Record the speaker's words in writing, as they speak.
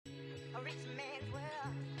a rich man's world.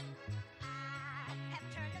 I have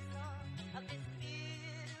turned the soul of this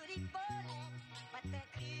beautiful land, but that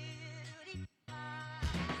beauty,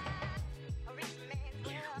 a rich man's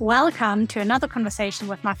world. Welcome to another conversation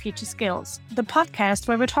with My Future Skills, the podcast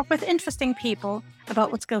where we talk with interesting people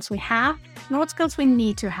about what skills we have and what skills we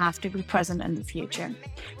need to have to be present in the future.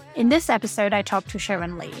 In this episode, I talked to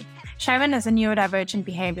Sharon Leigh. Sharon is a neurodivergent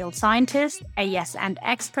behavioral scientist, a yes and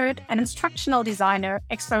expert, an instructional designer,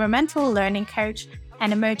 experimental learning coach,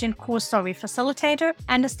 an emergent core story facilitator,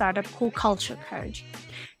 and a startup core culture coach.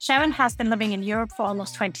 Sharon has been living in Europe for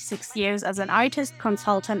almost 26 years as an artist,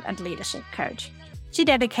 consultant, and leadership coach. She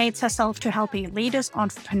dedicates herself to helping leaders,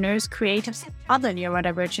 entrepreneurs, creatives, and other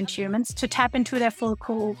neurodivergent humans to tap into their full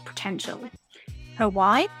core potential. Her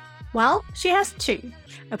why? Well, she has two.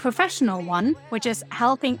 A professional one, which is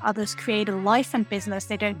helping others create a life and business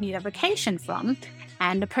they don't need a vacation from,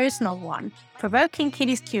 and a personal one, provoking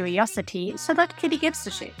Kitty's curiosity so that Kitty gives a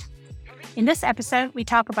shit. In this episode, we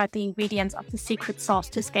talk about the ingredients of the secret sauce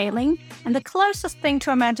to scaling and the closest thing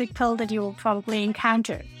to a magic pill that you will probably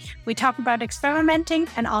encounter. We talk about experimenting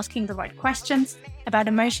and asking the right questions, about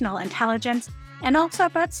emotional intelligence, and also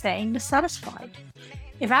about staying dissatisfied.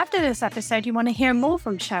 If after this episode you want to hear more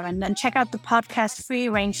from Sharon, then check out the podcast Free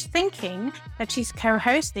Range Thinking that she's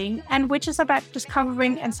co-hosting and which is about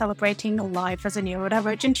discovering and celebrating life as a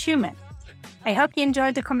neurodivergent human. I hope you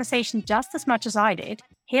enjoyed the conversation just as much as I did.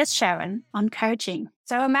 Here's Sharon on coaching.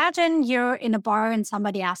 So imagine you're in a bar and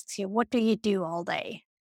somebody asks you, what do you do all day?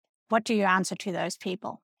 What do you answer to those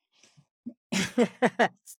people?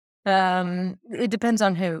 It depends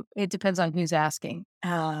on who. It depends on who's asking.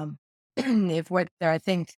 If whether I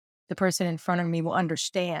think the person in front of me will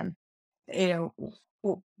understand, the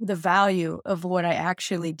value of what I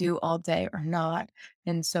actually do all day or not,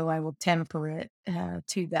 and so I will temper it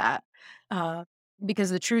to that.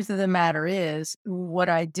 Because the truth of the matter is, what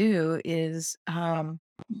I do is kind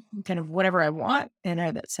of whatever I want. And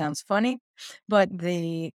that sounds funny, but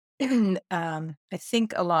I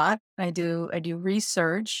think a lot. I do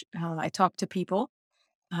research. I talk to people.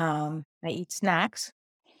 I eat snacks.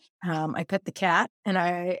 I pet the cat, and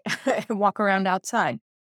I walk around outside.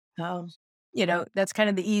 That's kind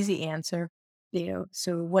of the easy answer.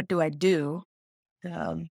 So what do I do?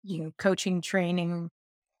 Coaching, training,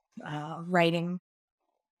 writing,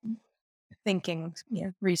 thinking,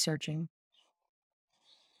 researching.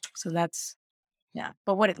 So that's, yeah.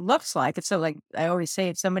 But what it looks like, it's so like I always say,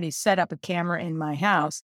 if somebody set up a camera in my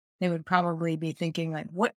house, they would probably be thinking like,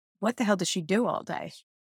 what the hell does she do all day?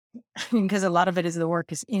 Because a lot of it is the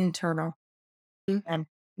work is internal. And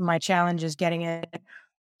my challenge is getting it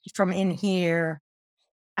from in here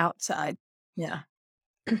outside. Yeah.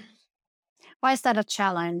 Why is that a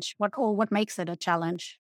challenge? What makes it a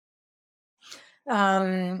challenge?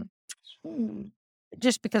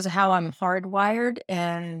 Just because of how I'm hardwired,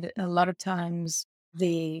 and a lot of times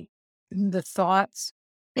the thoughts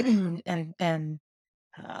and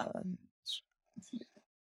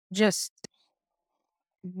just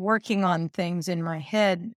working on things in my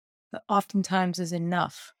head oftentimes is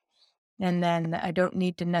enough. And then I don't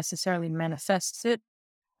need to necessarily manifest it.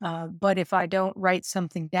 But if I don't write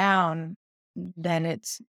something down, then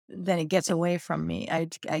it gets away from me.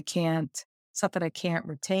 I can't, it's not that I can't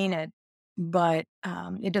retain it, but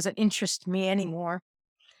it doesn't interest me anymore.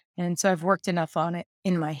 And so I've worked enough on it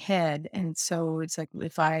in my head. And so it's like,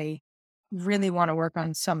 if I really want to work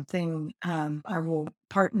on something, I will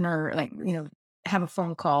partner, have a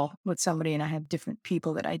phone call with somebody, and I have different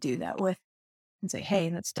people that I do that with, and say, hey,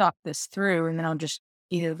 let's talk this through. And then I'll just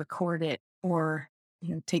either record it or,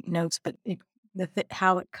 take notes, but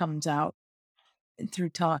how it comes out through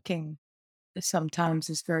talking sometimes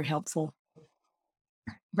is very helpful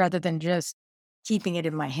rather than just keeping it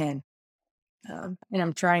in my head. And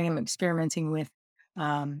I'm experimenting with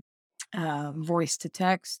voice to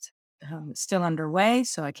text. It's still underway,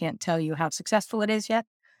 so I can't tell you how successful it is yet.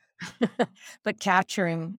 But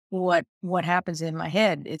capturing what happens in my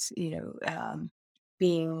head, it's,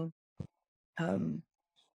 being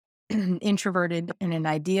introverted and an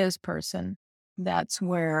ideas person, that's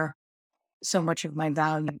where so much of my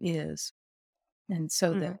value is. And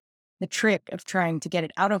so the trick of trying to get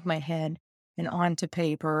it out of my head and onto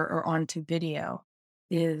paper or onto video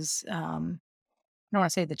is, I don't want to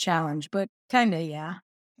say the challenge, but kind of, yeah.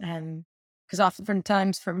 And because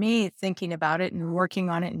oftentimes for me, thinking about it and working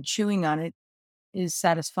on it and chewing on it is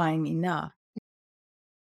satisfying enough.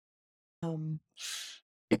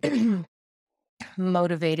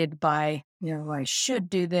 Motivated by, I should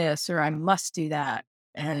do this or I must do that.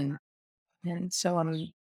 And so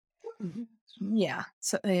I'm, yeah.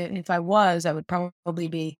 So if I would probably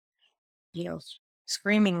be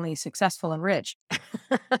screamingly successful and rich.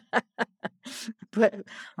 But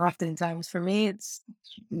oftentimes for me, it's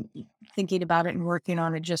thinking about it and working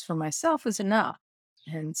on it just for myself is enough.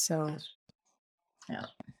 And so, yeah.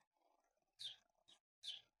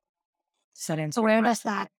 Does that answer? So where does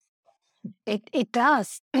that? It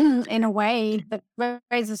does in a way that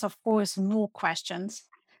raises, of course, more questions.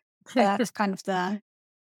 That's kind of The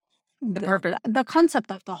purpose. the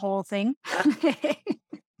concept of the whole thing.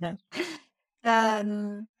 Yeah.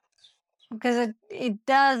 Because it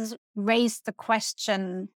does raise the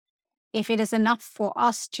question if it is enough for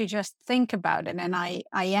us to just think about it. And I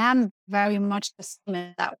am very much the same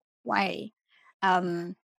in that way.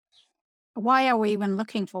 Why are we even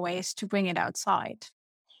looking for ways to bring it outside?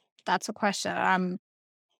 That's a question I'm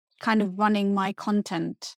kind of running my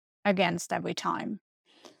content against every time.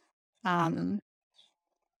 How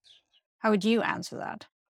would you answer that?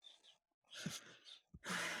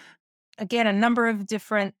 Again, a number of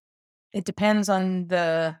different. It depends on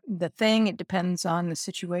the thing. It depends on the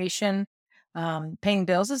situation. Paying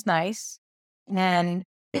bills is nice, and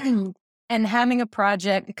and having a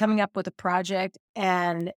project, coming up with a project,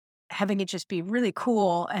 and having it just be really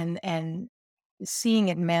cool, and seeing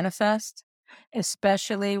it manifest,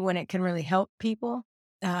 especially when it can really help people.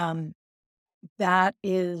 That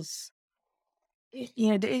is,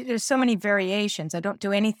 there's so many variations. I don't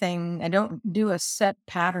do anything. I don't do a set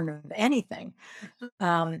pattern of anything.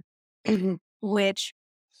 Which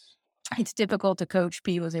it's difficult to coach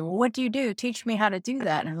people. Say, well, what do you do? Teach me how to do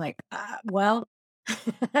that. And I'm like, well,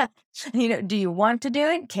 do you want to do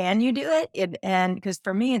it? Can you do it? And because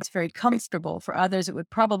for me, it's very comfortable. For others, it would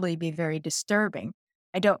probably be very disturbing.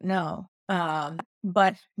 I don't know.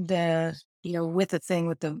 But with the thing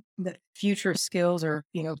with the future skills or,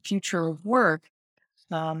 future of work,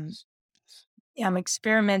 I'm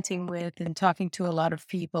experimenting with and talking to a lot of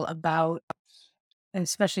people about,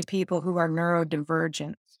 especially people who are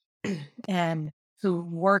neurodivergent and who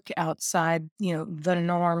work outside, the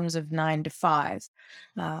norms of 9 to 5.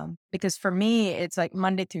 Because for me, it's like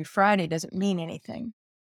Monday through Friday doesn't mean anything,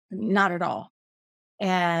 not at all.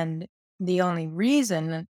 And the only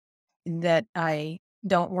reason that I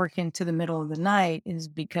don't work into the middle of the night is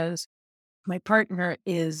because my partner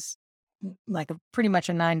is like pretty much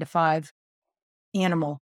a 9 to 5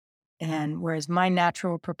 animal. And whereas my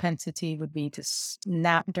natural propensity would be to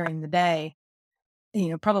nap during the day,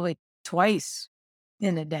 probably twice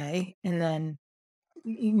in a day, and then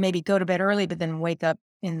maybe go to bed early, but then wake up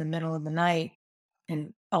in the middle of the night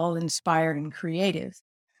and all inspired and creative.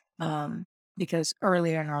 Because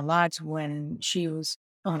earlier in our lives, when she was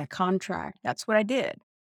on a contract, that's what I did.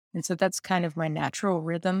 And so that's kind of my natural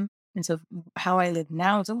rhythm. And so how I live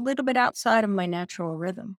now is a little bit outside of my natural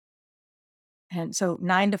rhythm. And so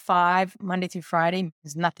 9 to 5, Monday through Friday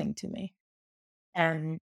is nothing to me.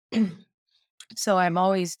 And so I'm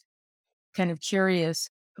always kind of curious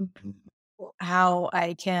how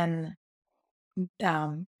I can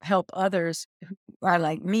help others who are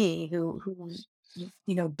like me, who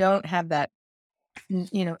don't have that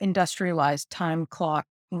industrialized time clock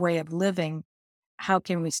way of living. How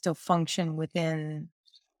can we still function within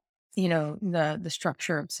the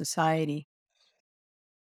structure of society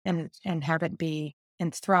and have it be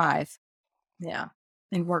and thrive,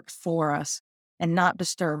 and work for us and not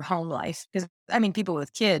disturb home life? Because people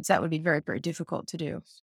with kids, that would be very, very difficult to do.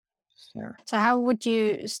 Sure. So how would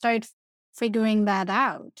you start figuring that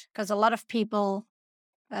out? Because a lot of people,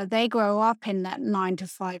 they grow up in that 9 to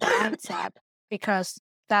 5 mindset because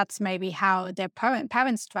that's maybe how their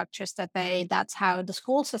parent structures that's how the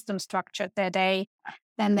school system structured their day.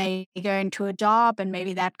 Then they go into a job and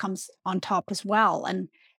maybe that comes on top as well. And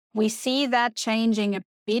we see that changing a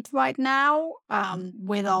bit right now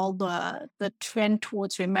with all the trend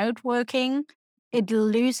towards remote working. It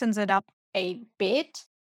loosens it up a bit,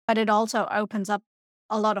 but it also opens up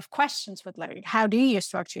a lot of questions with like, how do you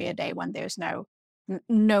structure your day when there's no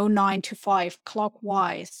 9 to 5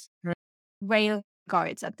 clockwise rail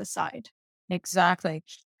guards at the side? Exactly.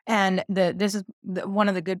 And this is one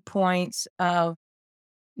of the good points of,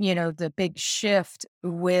 the big shift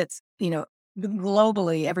with,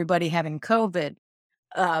 globally, everybody having COVID,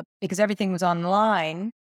 because everything was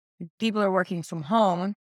online. People are working from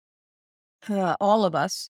home, all of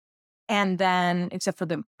us. And then, except for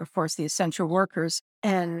of course, the essential workers.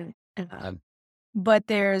 And, but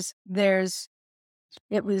it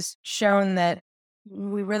was shown that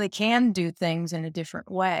we really can do things in a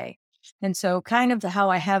different way. And so kind of how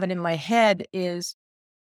I have it in my head is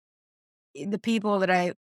the people that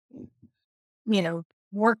I,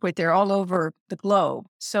 work with, they're all over the globe.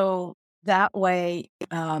 So that way,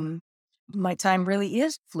 my time really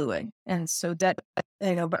is fluid. And so that,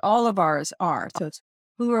 but all of ours are. So it's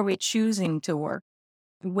who are we choosing to work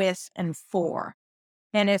with and for?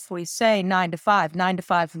 And if we say 9 to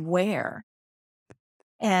 5 where?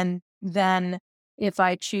 And then if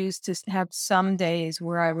I choose to have some days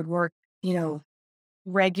where I would work,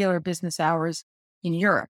 regular business hours in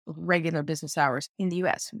Europe, regular business hours in the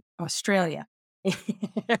US, Australia,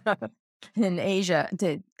 in Asia,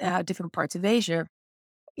 different parts of Asia,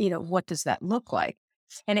 what does that look like?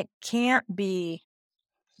 And it can't be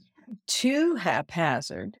too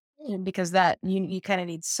haphazard because that you kind of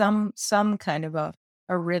need some kind of a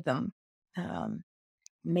rhythm.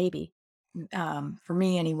 Maybe for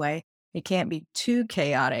me anyway, it can't be too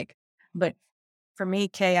chaotic, but for me,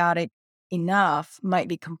 chaotic enough might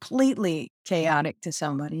be completely chaotic to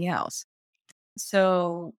somebody else.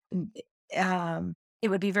 So it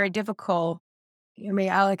would be very difficult. I mean,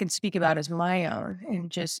 all I can speak about is my own and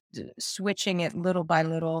just switching it little by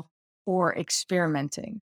little or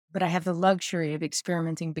experimenting. But I have the luxury of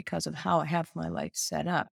experimenting because of how I have my life set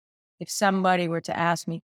up. If somebody were to ask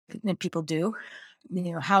me, and people do,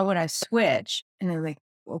 how would I switch? And they're like,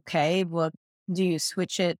 okay, well, do you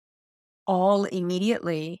switch it all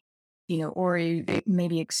immediately, or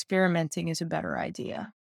maybe experimenting is a better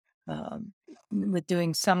idea, with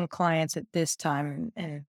doing some clients at this time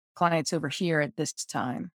and clients over here at this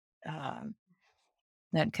time,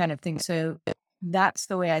 that kind of thing. So that's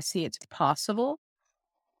the way I see it's possible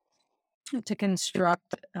to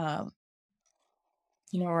construct, our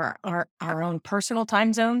own personal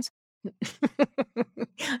time zones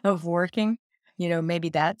of working. Maybe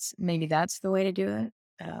that's the way to do it.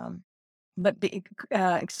 But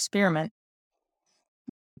experiment.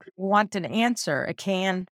 Want an answer, a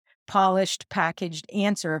canned, polished, packaged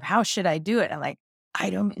answer of how should I do it? I'm like, I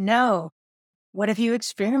don't know. What have you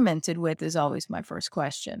experimented with is always my first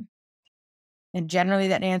question. And generally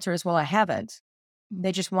that answer is, well, I haven't.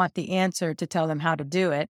 They just want the answer to tell them how to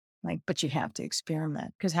do it. Like, but you have to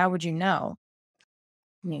experiment because how would you know?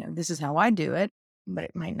 This is how I do it, but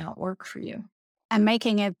it might not work for you. And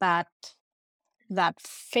making it that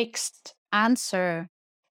fixed answer,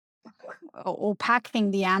 or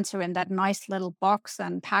packing the answer in that nice little box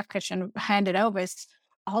and package and hand it over is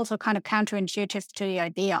also kind of counterintuitive to the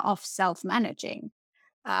idea of self-managing.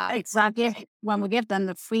 Exactly. When we give them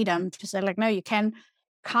the freedom to say, like, no, you can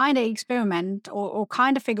kind of experiment or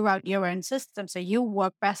kind of figure out your own system so you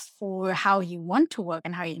work best for how you want to work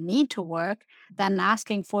and how you need to work, than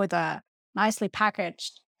asking for the nicely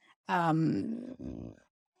packaged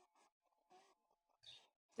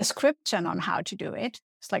description on how to do it.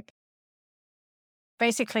 It's like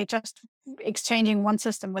basically just exchanging one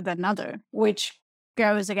system with another, which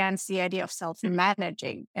goes against the idea of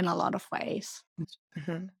self-managing in a lot of ways.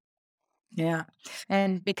 Mm-hmm. Yeah.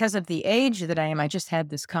 And because of the age that I am, I just had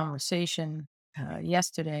this conversation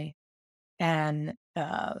yesterday, and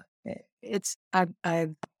I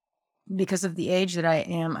because of the age that I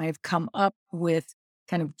am, I've come up with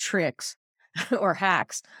kind of tricks or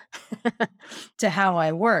hacks to how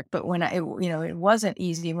I work. But when it wasn't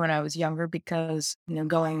easy when I was younger because,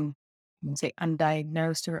 going, say,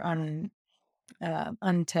 undiagnosed or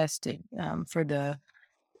untested for the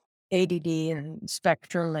ADD and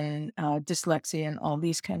spectrum and dyslexia and all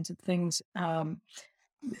these kinds of things.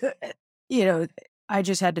 You know, I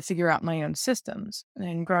just had to figure out my own systems.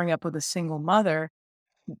 And growing up with a single mother,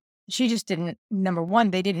 she just didn't, number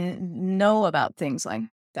one, they didn't know about things like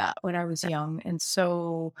that when I was young. And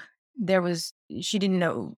so she didn't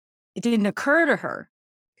know, it didn't occur to her,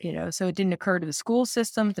 so it didn't occur to the school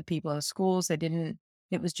systems, the people in the schools, it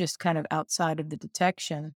was just kind of outside of the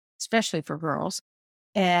detection, especially for girls.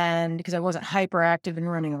 And because I wasn't hyperactive and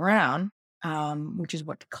running around, which is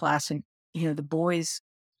what the classic, the boys,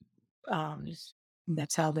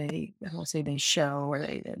 that's how I won't say they show, or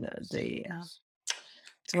they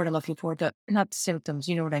it's what I'm looking for, not the symptoms,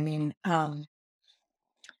 you know what I mean?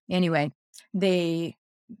 Anyway, they,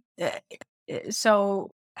 uh,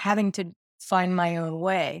 so having to find my own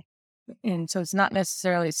way. And so it's not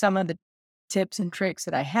necessarily some of the tips and tricks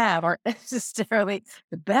that I have aren't necessarily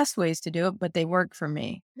the best ways to do it, but they work for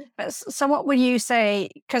me. So what would you say,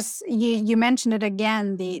 because you mentioned it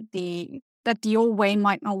again, that your way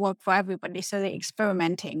might not work for everybody. So the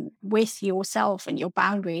experimenting with yourself and your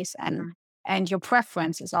boundaries and your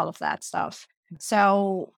preferences, all of that stuff.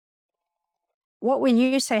 So what would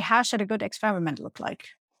you say, how should a good experiment look like?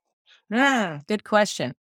 Good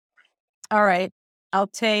question. All right. I'll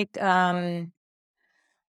take an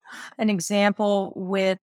example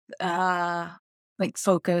with like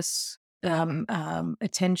focus,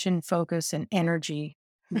 attention, focus, and energy.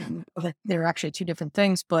 they're actually two different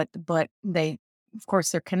things, but they, of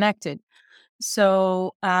course, they're connected.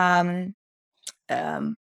 So, um,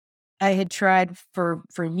 I had tried for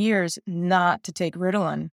years not to take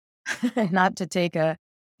Ritalin, not to take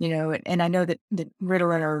and I know that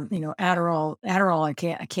Ritalin or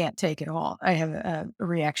Adderall, I can't take at all. I have a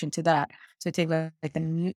reaction to that. So I take like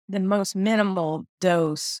the most minimal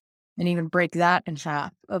dose, and even break that in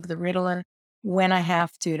half of the Ritalin when I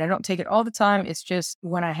have to. And I don't take it all the time. It's just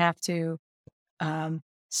when I have to um,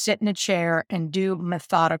 sit in a chair and do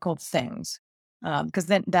methodical things, because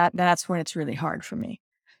then that's when it's really hard for me.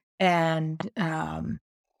 And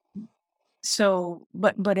so,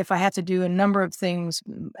 but if I have to do a number of things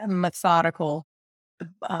methodical,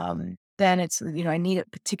 then it's, I need a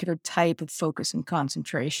particular type of focus and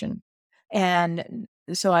concentration. And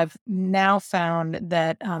so I've now found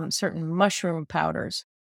that certain mushroom powders,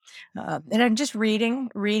 and I'm just reading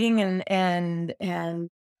and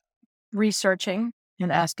researching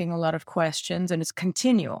and asking a lot of questions, and it's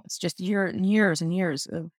continual. It's just years and years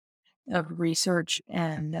of research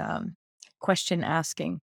and question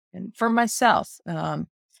asking, and for myself.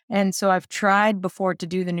 And so I've tried before to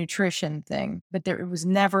do the nutrition thing, but it was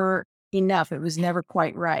never enough. It was never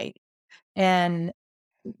quite right. And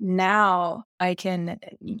now I can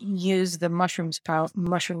use the mushroom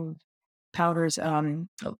powders.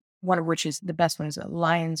 One of which is the best one is a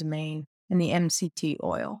lion's mane and the MCT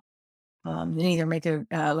oil. And either make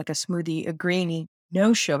like a smoothie, a greenie,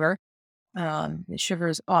 no sugar. The sugar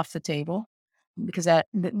is off the table, because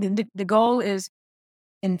the goal is,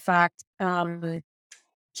 in fact,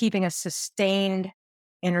 keeping a sustained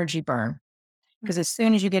energy burn. Because as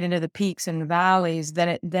soon as you get into the peaks and valleys,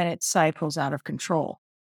 then it cycles out of control.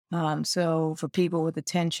 So for people with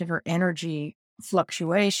attention or energy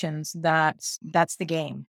fluctuations, that's the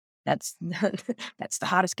game. That's that's the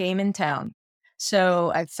hottest game in town.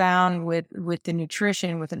 So I found with the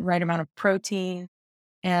nutrition, with the right amount of protein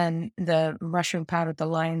and the mushroom powder, the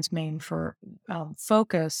lion's mane for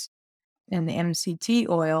focus, and the MCT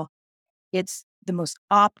oil, it's the most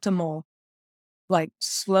optimal, like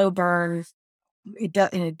slow burn.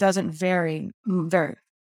 It doesn't vary very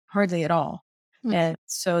hardly at all. And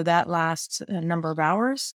so that lasts a number of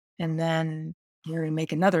hours, and then you're gonna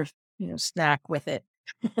make another, snack with it.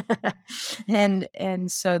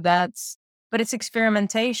 And so but it's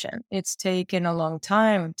experimentation. It's taken a long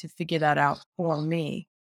time to figure that out for me.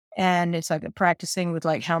 And it's like practicing with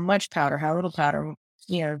like how much powder, how little powder.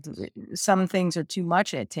 Some things are too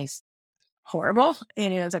much and it tastes horrible.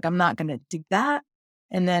 And it's like, I'm not gonna do that.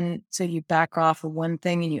 And then so you back off of one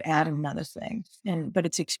thing and you add another thing. But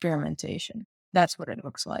it's experimentation. That's what it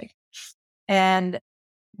looks like.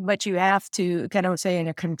 But you have to kind of say, in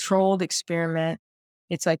a controlled experiment,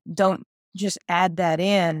 it's like, don't just add that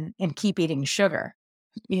in and keep eating sugar.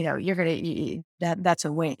 You're going to, that's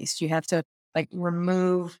a waste. You have to like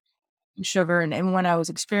remove sugar. And when I was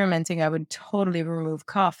experimenting, I would totally remove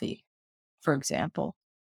coffee, for example.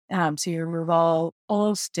 So you remove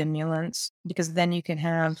all stimulants, because then you can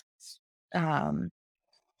have a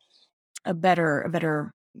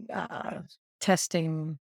better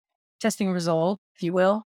testing result, if you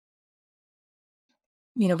will.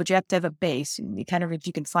 But you have to have a base. If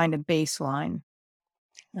you can find a baseline.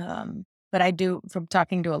 But I do, from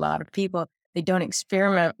talking to a lot of people, they don't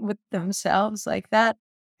experiment with themselves like that.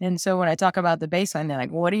 And so when I talk about the baseline, they're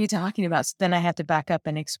like, what are you talking about? So then I have to back up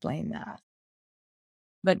and explain that.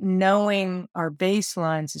 But knowing our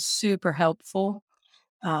baselines is super helpful,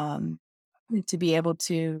 to be able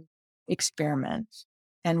to experiment.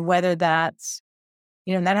 And whether that's,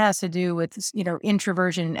 that has to do with,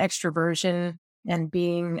 introversion and extroversion, and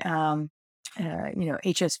being,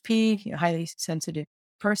 HSP, highly sensitive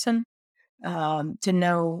person, to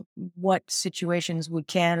know what situations we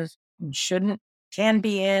can and can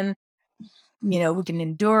be in. We can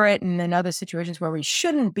endure it, and then other situations where we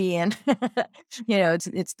shouldn't be in.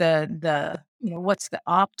 It's the what's the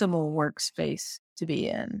optimal workspace to be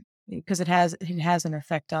in, because it has an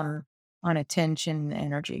effect on attention and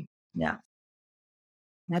energy. Yeah.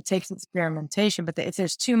 That takes experimentation, but if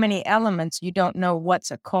there's too many elements, you don't know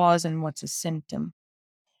what's a cause and what's a symptom.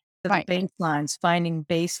 So Right. the baselines, finding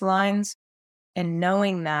baselines and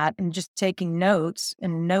knowing that, and just taking notes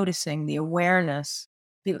and noticing the awareness.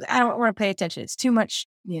 Because I don't want to pay attention. It's too much,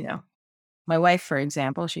 My wife, for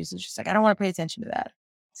example, she's just like, I don't want to pay attention to that.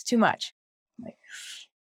 It's too much. I'm like,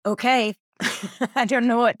 okay, I don't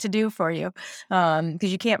know what to do for you,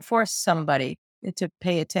 because you can't force somebody to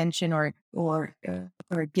pay attention or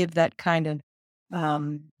give that kind of.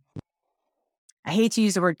 I hate to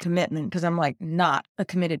use the word commitment, because I'm like not a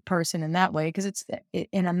committed person in that way, because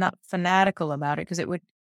and I'm not fanatical about it, because it would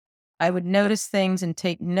I would notice things and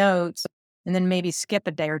take notes and then maybe skip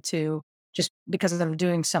a day or two just because I'm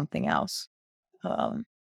doing something else.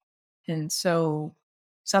 And so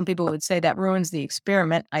some people would say that ruins the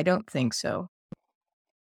experiment. I don't think so.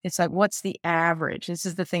 It's like, what's the average? This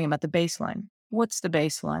is the thing about the baseline. What's the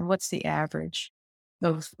baseline? What's the average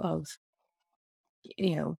of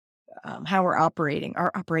how we're operating,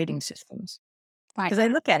 our operating systems? Right. Because I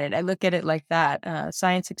look at it like that.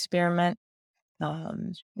 Science experiment.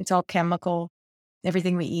 It's all chemical.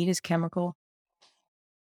 Everything we eat is chemical.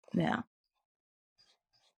 Yeah.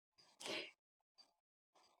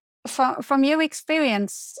 From your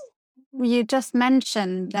experience, you just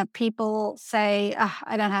mentioned that people say,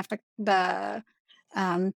 I don't have the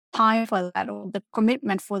time for that or the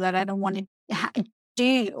commitment for that. I don't want to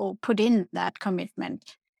do or put in that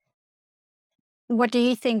commitment. What do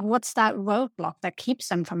you think? What's that roadblock that keeps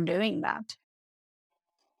them from doing that?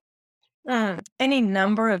 Any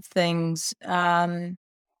number of things. Any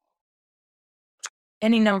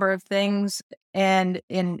number of things. And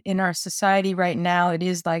in our society right now, it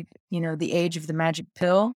is like, the age of the magic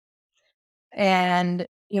pill. And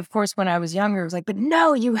of course, when I was younger, it was like, but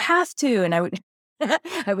no, you have to. And I would,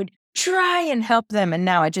 I would try and help them. And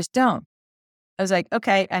now I just don't. I was like,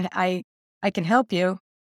 okay, I can help you,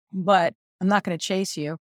 but I'm not going to chase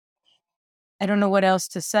you. I don't know what else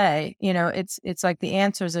to say. It's like the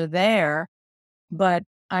answers are there, but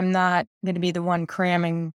I'm not going to be the one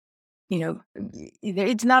cramming,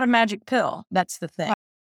 it's not a magic pill. That's the thing.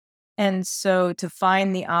 And so to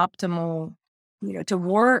find the optimal, to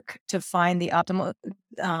work to find the optimal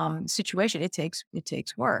situation, it takes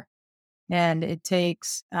work, and it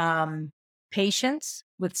takes patience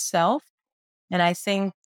with self. And I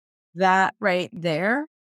think that right there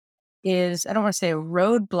is, I don't want to say a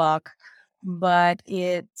roadblock, but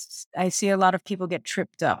I see a lot of people get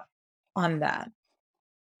tripped up on that.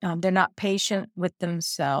 They're not patient with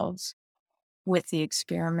themselves, with the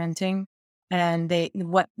experimenting, and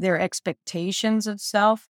what their expectations of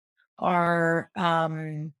self are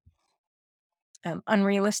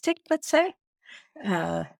unrealistic, let's say,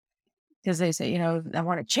 because they say, I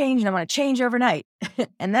want to change and I want to change overnight.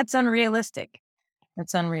 And that's unrealistic.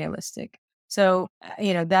 That's unrealistic. So,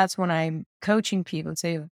 that's when I'm coaching people,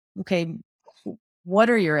 say, okay, what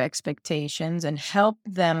are your expectations, and help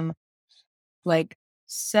them like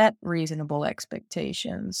set reasonable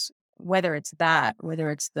expectations, whether it's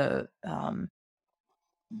the,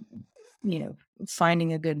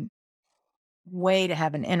 finding a good way to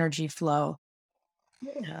have an energy flow,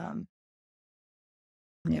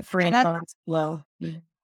 free thoughts flow.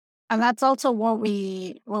 And that's also what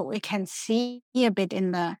we can see a bit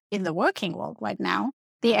in the working world right now.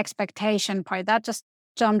 The expectation part that just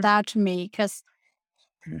jumped out to me because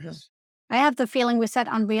I have the feeling we set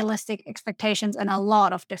unrealistic expectations in a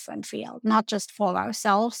lot of different fields, not just for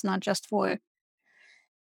ourselves, not just for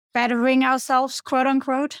bettering ourselves, quote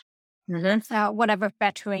unquote, whatever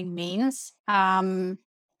bettering means. And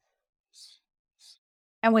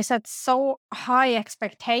we set so high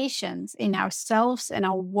expectations in ourselves, in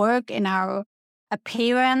our work, in our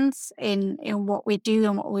appearance, in what we do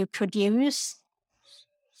and what we produce.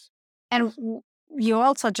 And you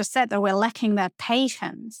also just said that we're lacking that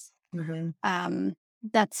patience,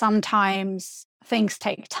 that sometimes things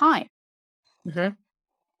take time.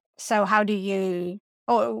 So how do you,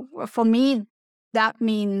 for me, that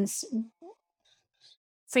means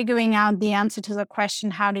figuring out the answer to the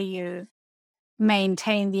question, how do you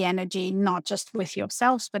maintain the energy, not just with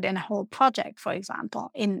yourselves, but in a whole project, for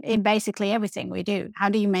example, in basically everything we do? How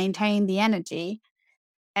do you maintain the energy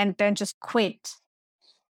and don't just quit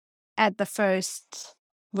at the first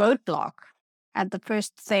roadblock, at the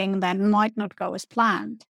first thing that might not go as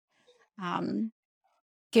planned?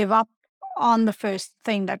 Give up on the first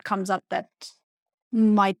thing that comes up that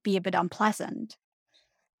might be a bit unpleasant.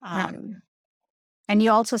 And you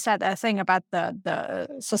also said a thing about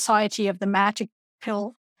the society of the magic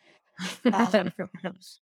pill,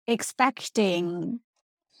 expecting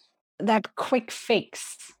that quick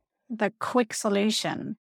fix, the quick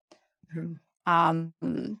solution.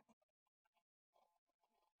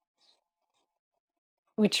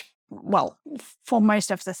 Which, well, for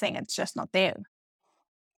most of the thing, it's just not there.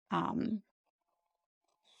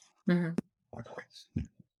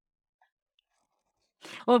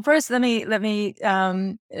 Well, first, let me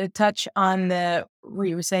touch on what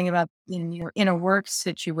you were saying about in a work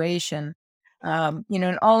situation.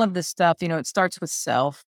 And all of this stuff, it starts with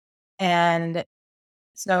self. And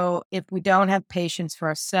so if we don't have patience for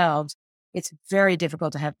ourselves, it's very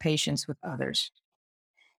difficult to have patience with others.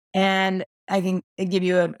 And I can give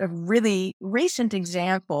you a really recent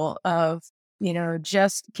example of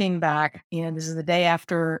just came back. This is the day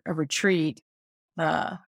after a retreat,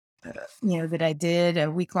 uh, that I did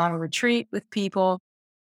a week-long retreat with people.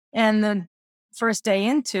 And the first day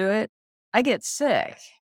into it, I get sick.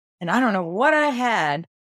 And I don't know what I had,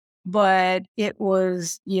 but it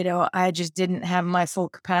was, I just didn't have my full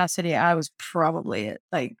capacity. I was probably at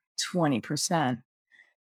like 20%.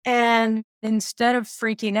 And instead of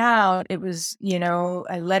freaking out, it was,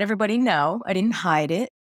 I let everybody know. I didn't hide it.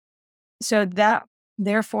 So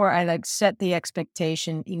therefore, I like set the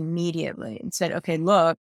expectation immediately and said, okay,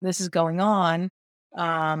 look, this is going on.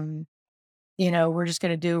 Um, we're just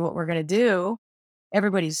going to do what we're going to do.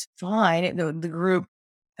 Everybody's fine. The group,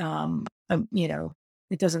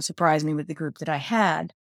 it doesn't surprise me with the group that I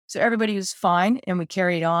had. So everybody was fine and we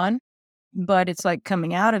carried on. But it's like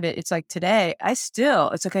coming out of it, it's like today, it's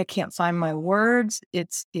like I can't find my words.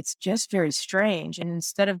 It's just very strange. And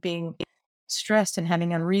instead of being stressed and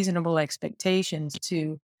having unreasonable expectations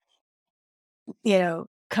to,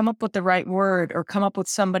 come up with the right word or come up with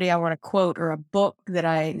somebody I want to quote or a book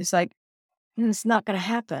it's like, it's not going to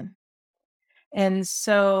happen. And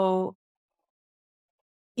so,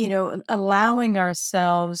 allowing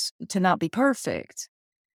ourselves to not be perfect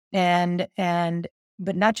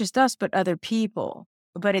but not just us, but other people.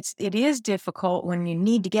 But it is difficult when you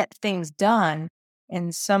need to get things done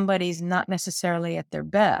and somebody's not necessarily at their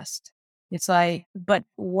best. It's like, but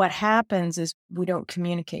what happens is we don't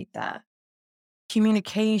communicate that.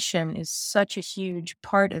 Communication is such a huge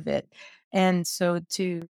part of it. And so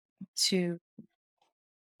to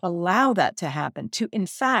allow that to happen, to in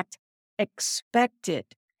fact expect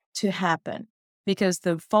it to happen, because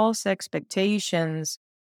the false expectations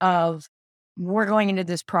of we're going into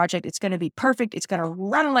this project, it's going to be perfect, it's going to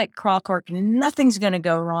run like clockwork, nothing's going to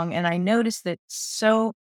go wrong. And I noticed that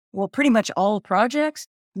pretty much all projects,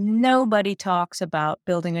 nobody talks about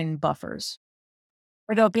building in buffers,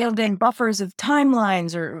 or they'll build in buffers of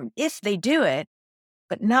timelines, or if they do it,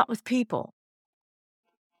 but not with people.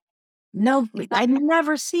 No, I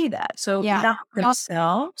never see that. So not with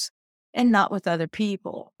themselves and not with other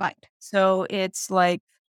people. Right. So it's like,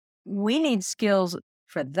 we need skills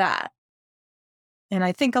for that. And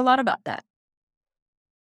I think a lot about that.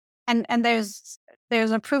 And there's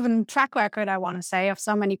a proven track record, I want to say, of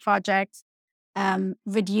so many projects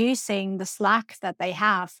reducing the slack that they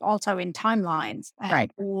have also in timelines, Right.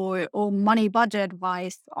 or money budget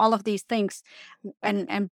wise, all of these things.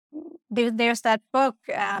 And there's that book,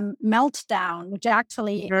 Meltdown, which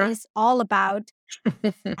actually is all about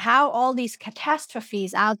how all these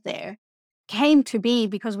catastrophes out there came to be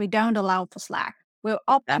because we don't allow for slack. We're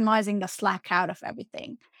optimizing the slack out of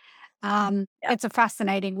everything. It's a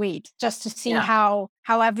fascinating read just to see how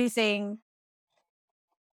everything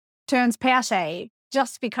turns pear-shaped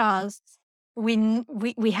just because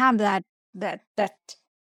we have that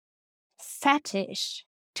fetish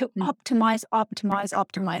to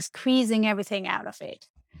optimize, squeezing everything out of it.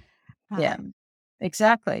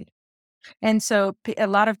 Exactly. And so a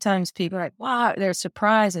lot of times people are like, wow, they're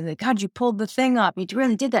surprised and God, you pulled the thing up. You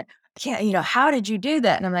really did that. Yeah, how did you do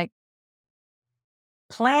that? And I'm like,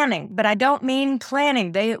 planning, but I don't mean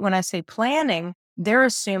planning. When I say planning, they're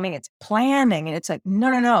assuming it's planning. And it's like,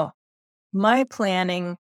 no. My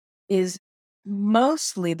planning is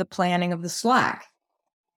mostly the planning of the slack.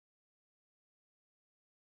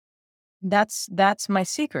 That's my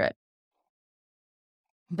secret.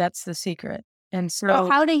 That's the secret. And so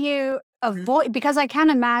how do you avoid, because I can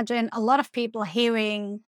imagine a lot of people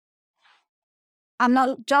hearing, I'm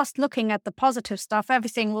not just looking at the positive stuff,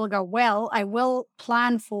 everything will go well. I will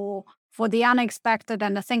plan for the unexpected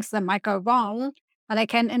and the things that might go wrong. And I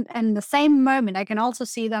can, in the same moment, I can also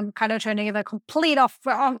see them kind of turning in a complete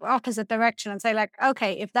opposite direction and say like,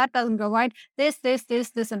 okay, if that doesn't go right, this,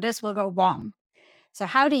 and this will go wrong. So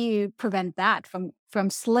how do you prevent that from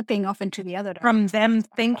slipping off into the other direction? From them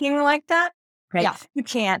thinking like that? Right. Yeah. You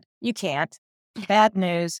can't. Bad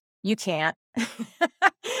news. You can't.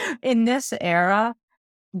 In this era,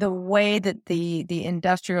 the way that the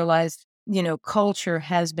industrialized, culture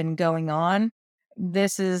has been going on,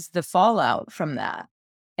 this is the fallout from that.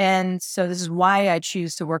 And so this is why I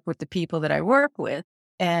choose to work with the people that I work with,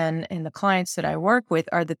 and the clients that I work with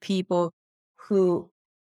are the people who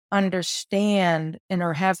understand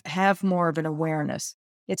or have more of an awareness.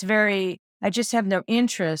 I just have no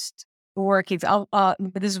interest working. But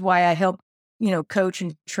this is why I help, coach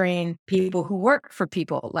and train people who work for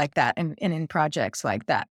people like that and in projects like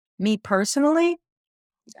that. Me personally,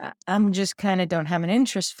 I'm just kind of don't have an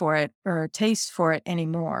interest for it or a taste for it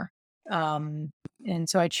anymore. And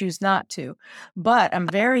so I choose not to. But I'm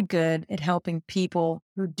very good at helping people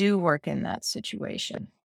who do work in that situation.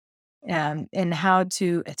 and how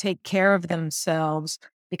to take care of themselves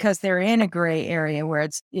because they're in a gray area where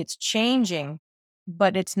it's changing,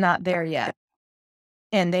 but it's not there yet.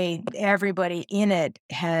 And everybody in it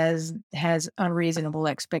has unreasonable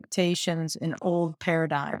expectations and old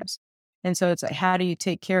paradigms. And so it's like, how do you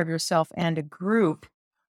take care of yourself and a group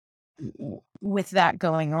with that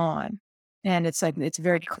going on? And it's like, it's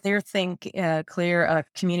very clear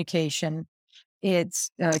communication.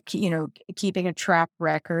 It's, keeping a track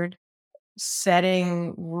record,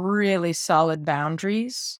 setting really solid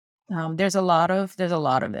boundaries. There's a lot of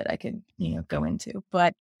it I could, go into,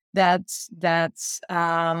 but it's tough.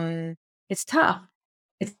 It's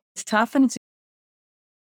tough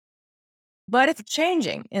but it's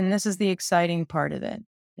changing. And this is the exciting part of it.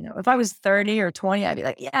 If I was 30 or 20, I'd be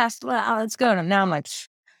like, yes, well, let's go. And now I'm like,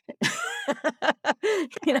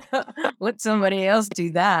 let somebody else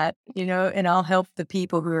do that, and I'll help the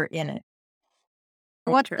people who are in it.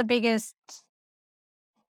 What's the biggest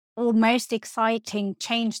or most exciting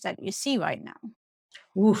change that you see right now?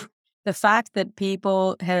 Oof. The fact that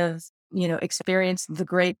people have, experienced the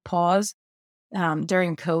great pause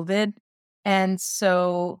during COVID. And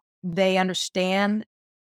so they understand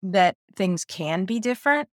that things can be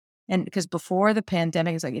different. And because before the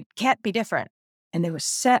pandemic, it's like, it can't be different. And they were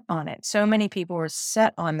set on it. So many people were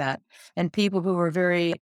set on that. And people who were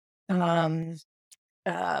very, not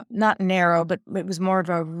narrow, but it was more of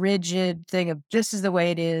a rigid thing of this is the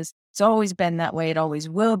way it is. It's always been that way. It always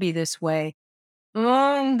will be this way.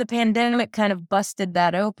 The pandemic kind of busted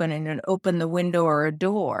that open and it opened the window or a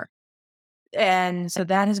door. And so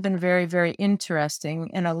that has been very, very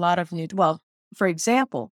interesting. And a lot of for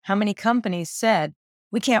example, how many companies said,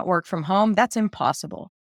 we can't work from home? That's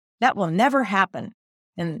impossible. That will never happen.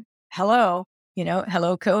 And hello,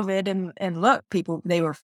 COVID. And look, people, they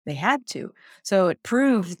had to. So it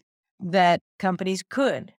proved that companies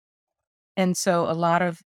could. And so a lot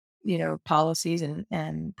of, policies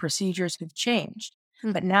and procedures have changed.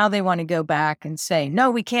 But now they want to go back and say,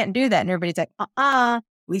 no, we can't do that. And everybody's like,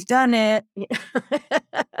 we've done it.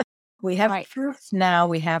 We have proof now.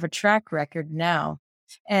 We have a track record now.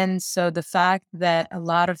 And so the fact that a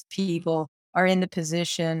lot of people are in the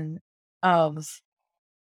position of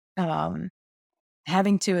having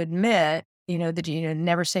to admit, that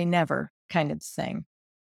never say never kind of thing.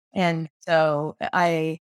 And so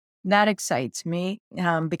that excites me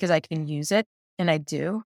because I can use it, and I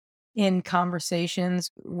do, in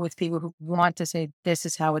conversations with people who want to say, this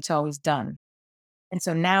is how it's always done. And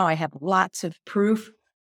so now I have lots of proof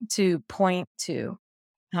to point to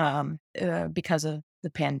because of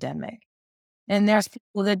the pandemic. And there's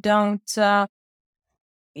people that don't,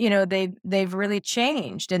 they've really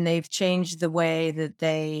changed, and they've changed the way that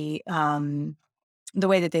they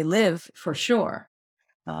live, for sure.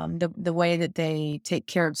 The way that they take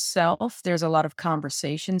care of self. There's a lot of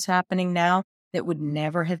conversations happening now that would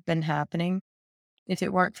never have been happening if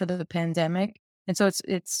it weren't for the pandemic. And so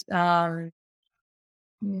it's a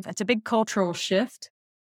big cultural shift,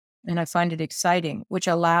 and I find it exciting, which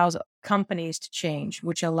allows companies to change,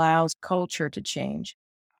 which allows culture to change.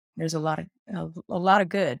 There's a lot of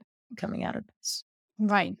good coming out of this.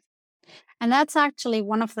 Right. And that's actually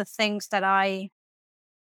one of the things that I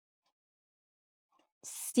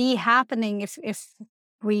see happening if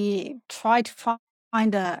we try to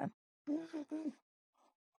find I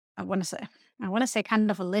want to say kind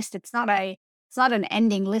of a list. It's not an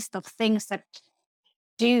ending list of things that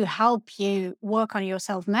do help you work on your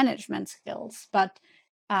self-management skills, but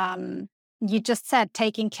you just said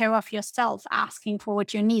taking care of yourself, asking for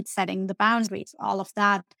what you need, setting the boundaries, all of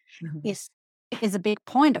that is a big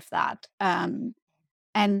point of that, and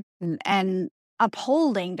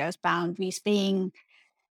upholding those boundaries, being,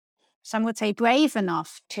 some would say, brave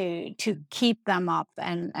enough to keep them up.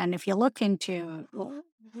 And if you look into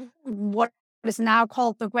what is now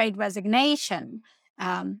called the Great Resignation,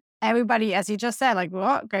 everybody, as you just said, like,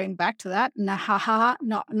 well, going back to that, not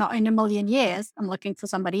in a million years. I'm looking for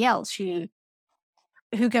somebody else who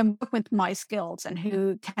can work with my skills and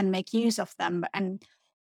who can make use of them. And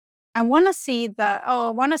I want to say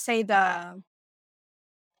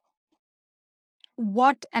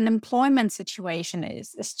what an employment situation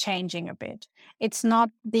is changing a bit. It's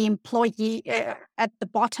not the employee at the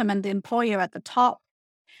bottom and the employer at the top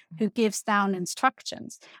who gives down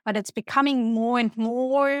instructions, but it's becoming more and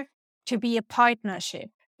more to be a partnership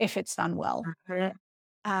if it's done well.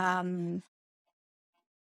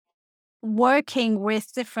 Working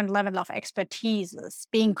with different level of expertises,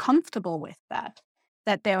 being comfortable with that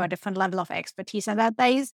there are different level of expertise, and that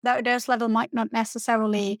those level might not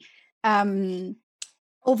necessarily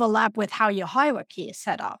overlap with how your hierarchy is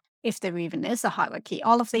set up. if there even is a hierarchy.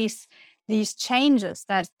 All of these changes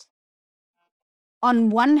that on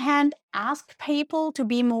one hand ask people to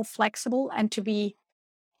be more flexible and to be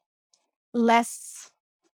less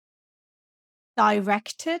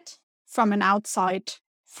directed from an outside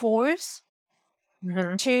force,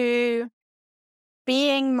 to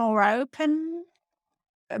being more open,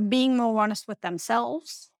 being more honest with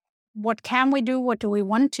themselves. What can we do? What do we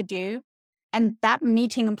want to do? And that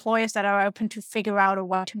meeting employers that are open to figure out a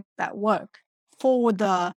way to make that work for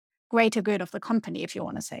the greater good of the company, if you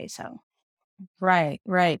want to say so. Right.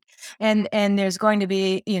 And there's going to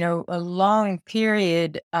be, a long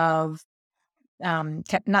period of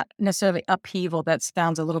not necessarily upheaval. That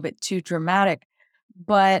sounds a little bit too dramatic,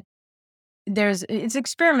 but it's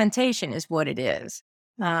experimentation is what it is.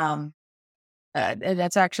 That's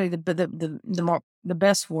actually the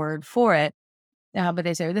best word for it. But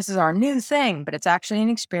they say this is our new thing, but it's actually an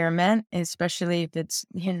experiment, especially if it's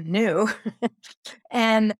new.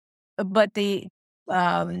 And but people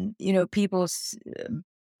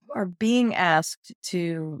are being asked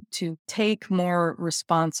to take more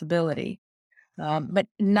responsibility, but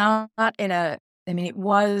not in a. I mean, it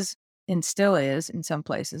was and still is in some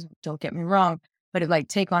places. Don't get me wrong, but it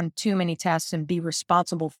take on too many tasks and be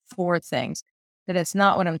responsible for things. That's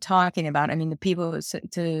not what I'm talking about. I mean, the people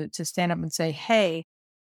to stand up and say, "Hey,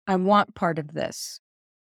 I want part of this."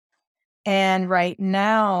 And right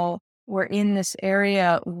now, we're in this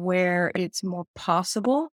area where it's more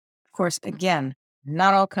possible. Of course, again,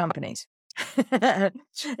 not all companies.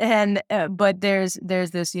 And but there's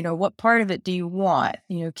this, what part of it do you want?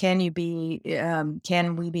 Can you be?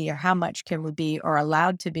 Can we be? Or how much can we be? Or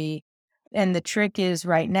allowed to be? And the trick is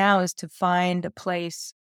right now is to find a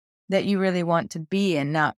place that you really want to be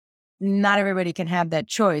in. Not everybody can have that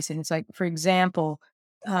choice. And it's for example,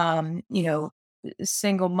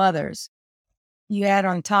 single mothers. You add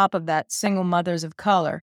on top of that single mothers of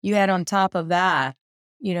color. You add on top of that,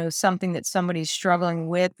 something that somebody's struggling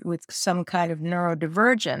with some kind of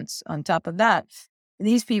neurodivergence on top of that.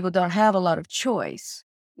 These people don't have a lot of choice.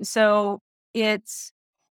 So it's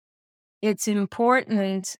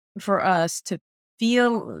important for us to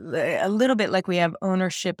feel a little bit like we have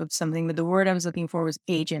ownership of something, but the word I was looking for was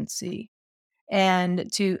agency.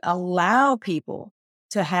 And to allow people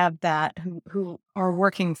to have that who are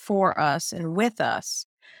working for us and with us,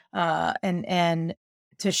 and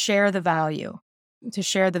to share the value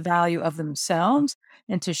of themselves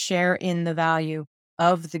and to share in the value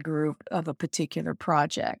of the group of a particular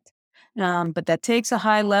project. But that takes a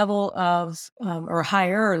high level of, or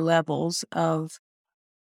higher levels of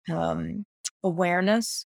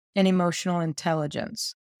awareness and emotional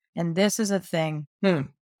intelligence. And this is a thing. Okay,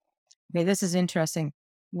 this is interesting.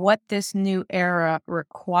 What this new era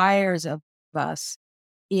requires of us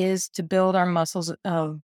is to build our muscles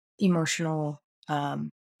of emotional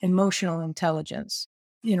intelligence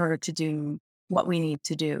in order to do what we need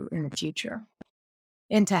to do in the future,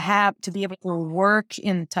 and to be able to work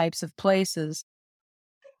in types of places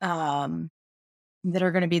that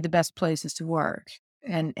are going to be the best places to work.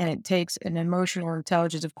 And it takes an emotional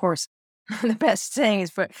intelligence, of course. The best thing is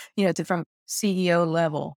from CEO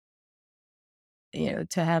level, to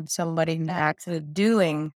have somebody actually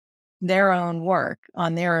doing their own work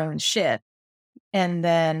on their own shit, and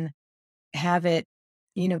then have it,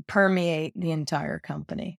 permeate the entire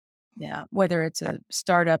company. Yeah. Whether it's a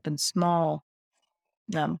startup and small,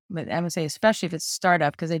 but I would say, especially if it's a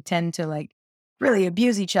startup, because they tend to really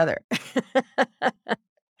abuse each other.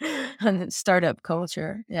 And startup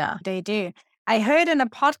culture. Yeah. They do. I heard in a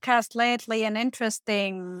podcast lately an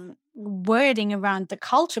interesting wording around the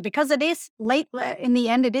culture, because it is in the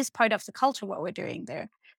end, it is part of the culture what we're doing there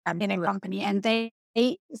in a company. And they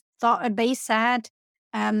said,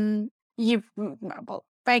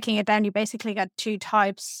 breaking it down, you basically got two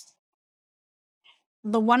types.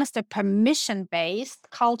 The one is the permission-based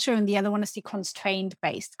culture, and the other one is the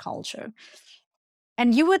constraint-based culture.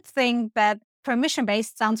 And you would think that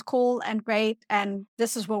permission-based sounds cool and great, and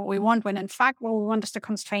this is what we want, when in fact what we want is the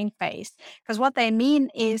constraint-based. Because what they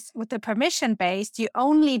mean is, with the permission-based, you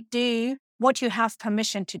only do what you have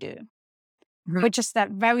permission to do, which is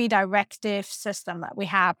that very directive system that we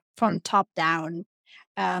have from top down,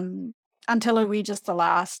 until it reaches the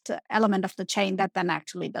last element of the chain that then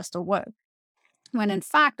actually does the work. When in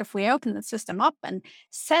fact, if we open the system up and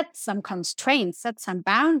set some constraints, set some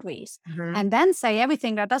boundaries, and then say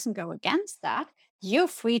everything that doesn't go against that, you're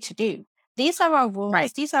free to do. These are our rules.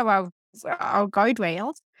 Right. These are our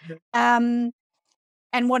guardrails. And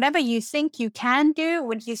whatever you think you can do,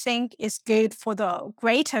 what you think is good for the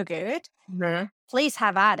greater good, please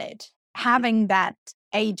have at it. Having that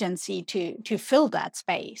agency to fill that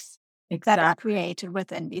space that is created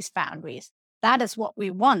within these boundaries. That is what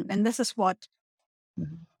we want. And this is what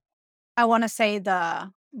I want to say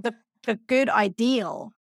the good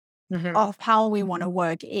ideal of how we want to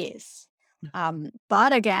work is.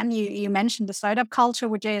 But again, you mentioned the startup culture,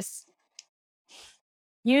 which is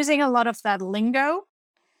using a lot of that lingo,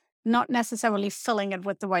 not necessarily filling it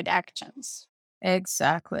with the right actions.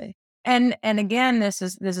 Exactly. And again, this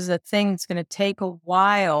is a thing that's going to take a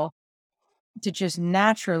while to just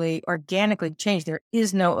naturally, organically change. There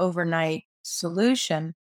is no overnight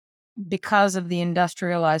solution because of the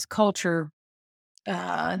industrialized culture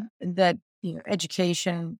that,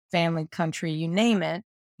 education, family, country, you name it,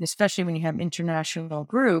 especially when you have international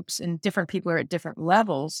groups and different people are at different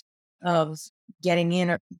levels of getting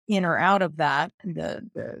in or out of that,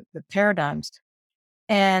 the paradigms.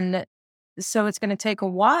 And so it's going to take a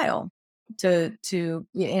while and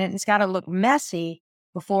it's got to look messy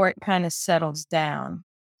before it kind of settles down.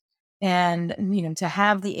 And, to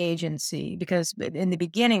have the agency, because in the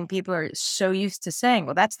beginning, people are so used to saying,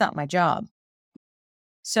 well, that's not my job.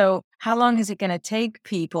 So how long is it going to take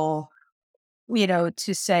people,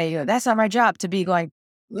 to say, that's not my job, to be going,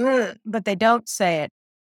 ugh, but they don't say it.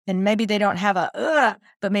 And maybe they don't have a, ugh,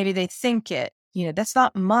 but maybe they think it. That's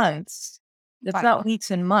not months. That's not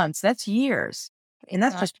weeks and months. That's years. And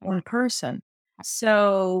that's just one person.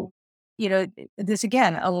 So, this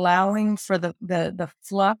again, allowing for the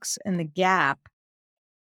flux and the gap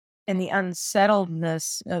and the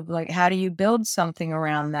unsettledness of like, how do you build something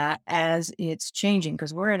around that as it's changing?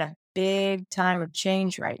 Because we're in a big time of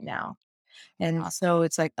change right now. And so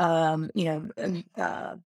it's like,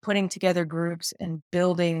 putting together groups and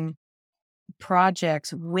building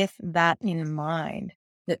projects with that in mind,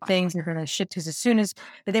 that things are going to shift. Because as soon as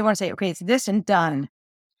they want to say, okay, it's this and done.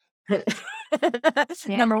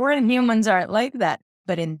 Number one, humans aren't like that.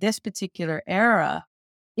 But in this particular era,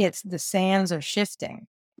 it's the sands are shifting,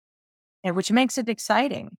 and which makes it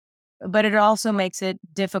exciting, but it also makes it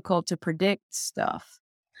difficult to predict stuff.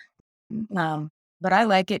 But I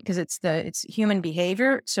like it because it's human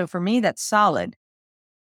behavior. So for me, that's solid.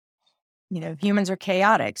 Humans are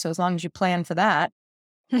chaotic. So as long as you plan for that,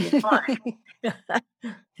 you're fine.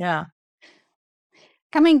 Yeah.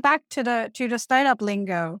 Coming back to the startup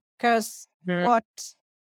lingo, because what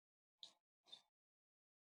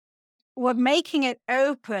making it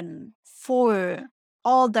open for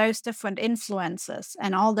all those different influences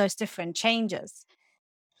and all those different changes,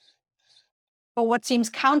 but what seems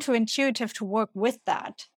counterintuitive to work with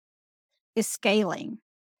that is scaling.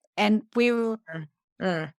 And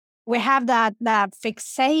we have that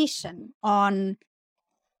fixation on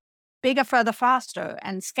bigger, further, faster,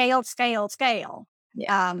 and scale.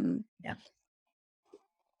 Yeah.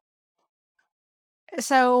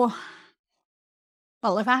 So,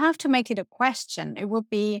 well, if I have to make it a question, it would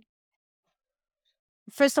be,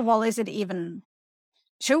 first of all, should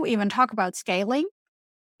we even talk about scaling?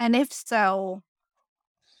 And if so,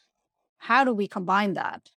 how do we combine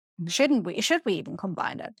that? Should we even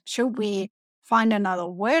combine it? Should we find another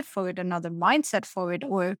word for it, another mindset for it?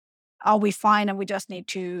 Or are we fine and we just need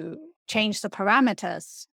to change the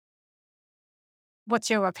parameters? What's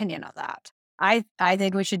your opinion on that? I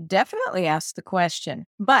think we should definitely ask the question,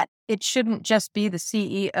 but it shouldn't just be the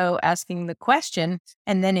CEO asking the question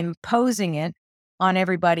and then imposing it on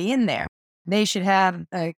everybody in there. They should have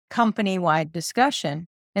a company-wide discussion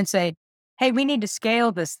and say, hey, we need to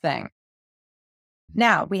scale this thing.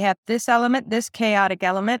 Now we have this element, this chaotic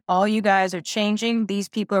element. All you guys are changing. These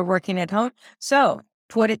people are working at home. So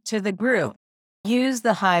put it to the group. Use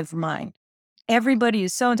the hive mind. Everybody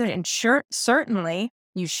is so intelligent. And certainly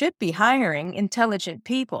you should be hiring intelligent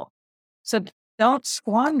people. So don't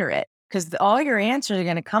squander it, because all your answers are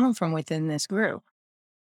going to come from within this group.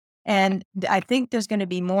 And I think there's going to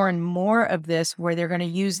be more and more of this where they're going to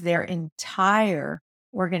use their entire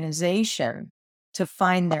organization to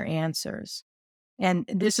find their answers. And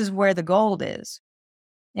this is where the gold is.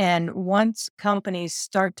 And once companies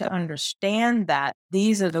start to understand that,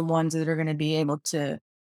 these are the ones that are going to be able to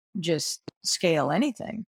just scale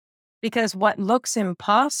anything. Because what looks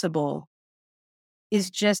impossible is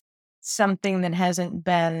just something that hasn't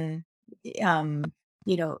been, a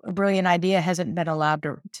brilliant idea hasn't been allowed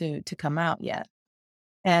to come out yet.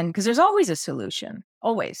 And because there's always a solution,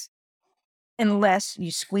 always, unless you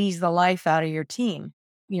squeeze the life out of your team,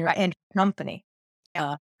 and company.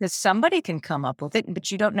 Because somebody can come up with it, but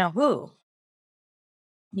you don't know who.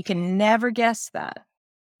 You can never guess that.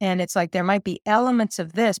 And it's like there might be elements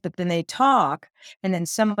of this, but then they talk, and then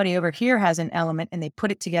somebody over here has an element, and they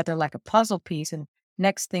put it together like a puzzle piece, and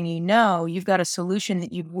next thing you know, you've got a solution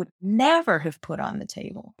that you would never have put on the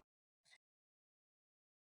table.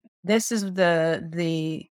 This is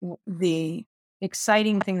the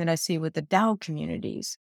exciting thing that I see with the DAO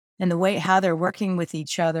communities, and the way how they're working with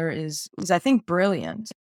each other is I think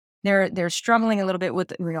brilliant. They're struggling a little bit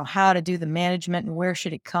with how to do the management and where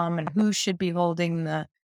should it come and who should be holding the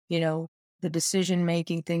the decision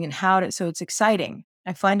making thing and so it's exciting.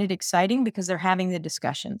 I find it exciting because they're having the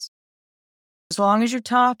discussions. As long as you're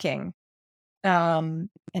talking and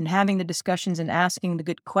having the discussions and asking the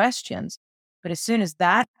good questions, but as soon as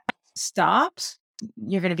that stops,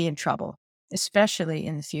 you're going to be in trouble, especially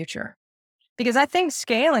in the future. Because I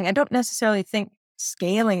don't necessarily think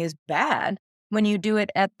scaling is bad when you do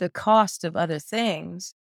it at the cost of other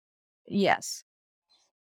things. Yes.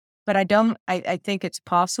 But I think it's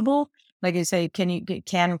possible. Like I say,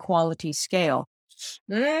 can quality scale?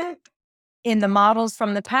 In the models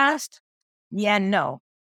from the past? Yeah, no.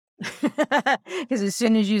 Because as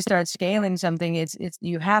soon as you start scaling something,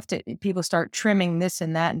 people start trimming this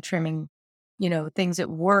and that and trimming, things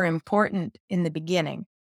that were important in the beginning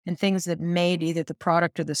and things that made either the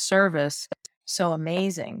product or the service so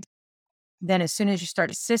amazing. Then as soon as you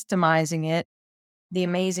start systemizing it, the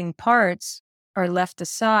amazing parts are left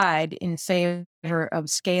aside in favor of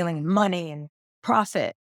scaling money and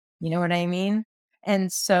profit. You know what I mean?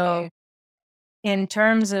 And so in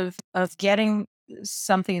terms of getting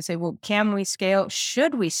something and say, well, can we scale?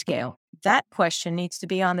 Should we scale? That question needs to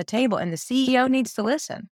be on the table and the CEO needs to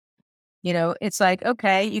listen. It's like,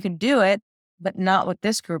 okay, you can do it, but not with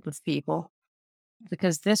this group of people,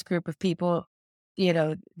 because this group of people,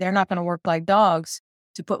 they're not going to work like dogs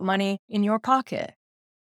to put money in your pocket.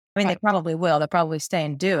 I mean, They probably will. They'll probably stay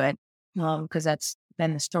and do it because that's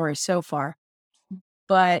been the story so far.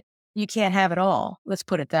 But you can't have it all. Let's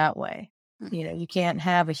put it that way. You can't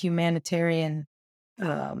have a humanitarian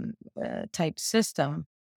type system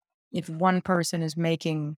if one person is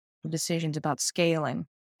making decisions about scaling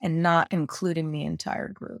and not including the entire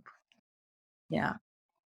group. Yeah.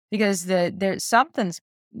 Because there's something's,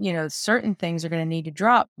 certain things are going to need to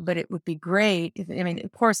drop, but it would be great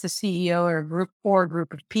of course, the CEO or a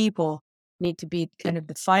group of people need to be kind of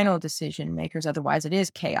the final decision makers. Otherwise, it is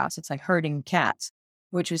chaos. It's like herding cats,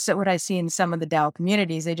 which is what I see in some of the DAO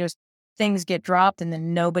communities. Things get dropped and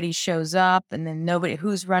then nobody shows up and then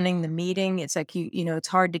who's running the meeting. It's like, it's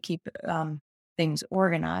hard to keep things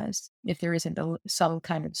organized if there isn't some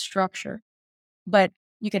kind of structure. But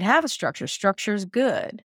you can have a structure. Structure is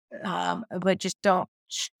good. But just don't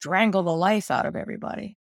strangle the life out of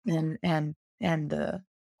everybody. And the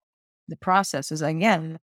process is,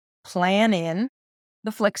 again, plan in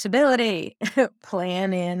the flexibility,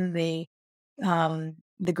 plan in the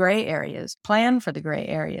gray areas, plan for the gray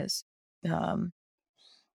areas. Yeah.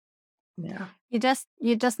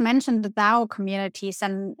 You just mentioned the DAO communities,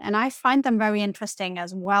 and I find them very interesting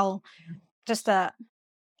as well. Just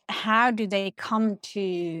how do they come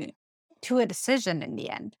to a decision in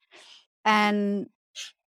the end? And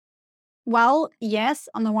well, yes,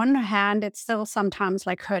 on the one hand, it's still sometimes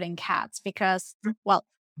like herding cats because, well,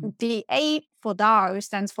 the A for DAO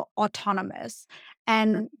stands for autonomous.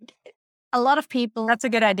 And a lot of people... That's a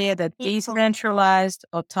good idea, the decentralized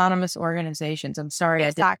autonomous organizations. I'm sorry,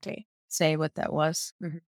 exactly. I didn't say what that was.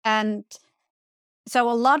 Mm-hmm. And so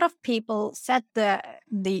a lot of people set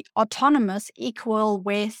the autonomous equal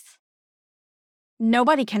with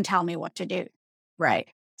nobody can tell me what to do. Right.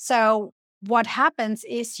 So what happens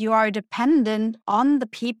is you are dependent on the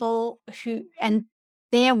people and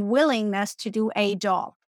their willingness to do a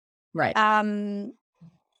job. Right.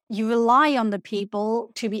 You rely on the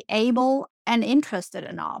people to be able and interested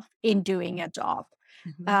enough in doing a job.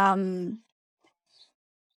 Mm-hmm.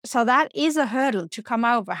 So that is a hurdle to come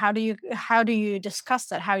over. How do you discuss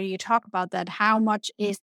that? How do you talk about that? How much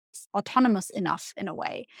is autonomous enough in a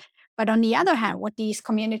way? But on the other hand, what these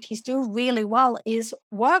communities do really well is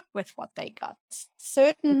work with what they got.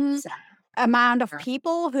 Certain amount of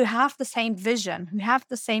people who have the same vision, who have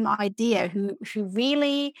the same idea, who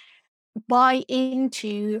really buy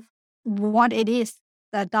into what it is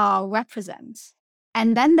that DAO represents.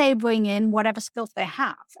 And then they bring in whatever skills they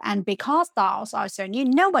have. And because DAOs are so new,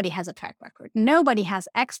 nobody has a track record. Nobody has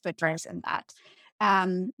expertise in that.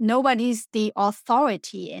 Nobody's the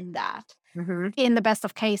authority in that, in the best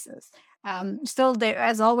of cases. Still,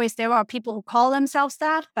 as always, there are people who call themselves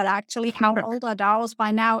that, but actually, how old are DAOs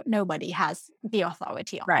by now? Nobody has the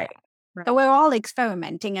authority on that. So we're all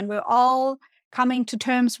experimenting and we're all coming to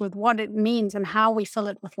terms with what it means and how we fill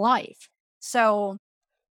it with life. So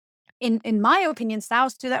in my opinion,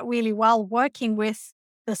 DAOs do that really well, working with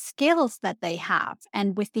the skills that they have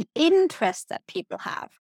and with the interest that people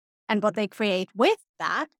have and what they create with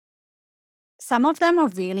that, some of them are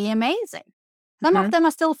really amazing. Some of them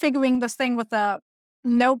are still figuring this thing with the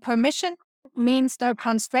no permission means no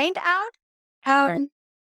constraint out.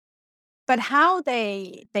 But how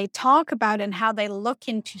they talk about and how they look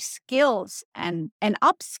into skills and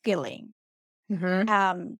upskilling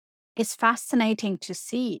is fascinating to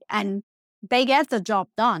see. And they get the job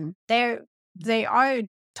done. They are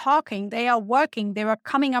talking, they are working, they are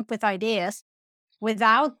coming up with ideas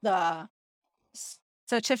without the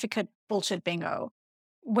certificate bullshit bingo,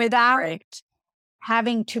 without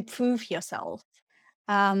having to prove yourself.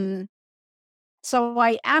 So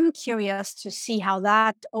I am curious to see how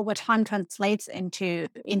that over time translates into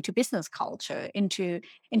business culture, into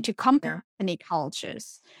company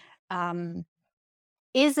cultures.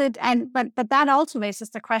 Is it, and but that also raises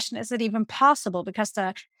the question: is it even possible? Because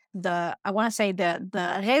the I want to say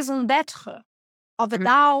the raison d'être of a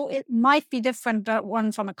DAO, it might be different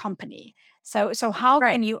one from a company. So how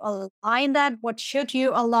can you align that? What should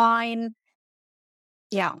you align?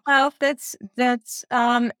 Yeah. Well, that's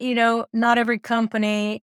not every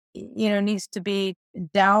company, needs to be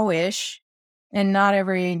DAO-ish, and not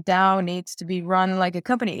every DAO needs to be run like a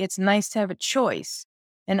company. It's nice to have a choice.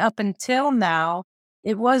 And up until now,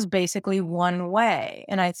 it was basically one way.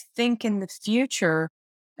 And I think in the future,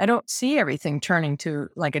 I don't see everything turning to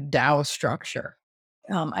like a DAO structure.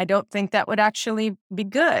 I don't think that would actually be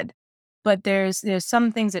good. But there's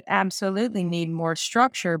some things that absolutely need more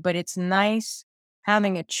structure, but it's nice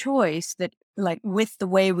having a choice that, like, with the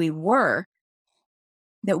way we work,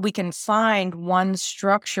 that we can find one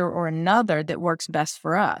structure or another that works best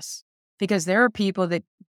for us. Because there are people that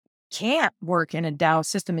can't work in a DAO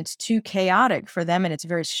system. It's too chaotic for them and it's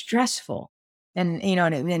very stressful. And,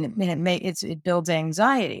 it builds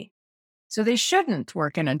anxiety. So they shouldn't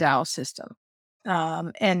work in a DAO system.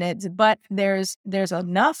 But there's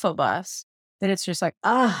enough of us that it's just like,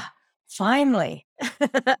 finally,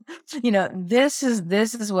 this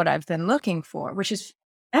is what I've been looking for, which is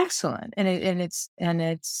excellent. And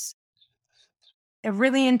it's a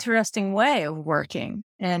really interesting way of working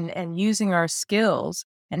and using our skills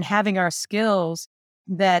and having our skills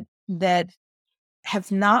that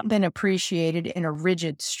have not been appreciated in a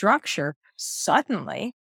rigid structure.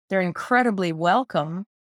 Suddenly they're incredibly welcome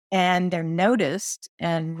and they're noticed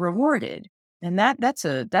and rewarded. And that's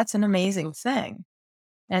an amazing thing.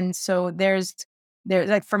 And so there's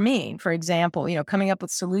like, for me, for example, coming up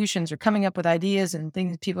with solutions or coming up with ideas and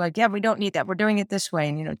things, people are like, yeah, we don't need that. We're doing it this way.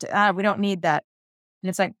 And, we don't need that. And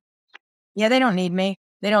it's like, yeah, they don't need me.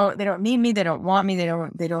 They don't need me. They don't want me. They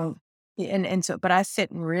don't. And so, but I fit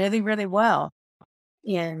really, really well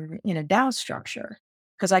in a DAO structure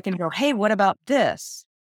because I can go, hey, what about this?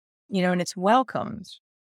 And it's welcomed.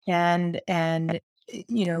 And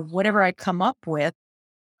whatever I come up with,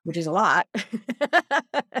 which is a lot,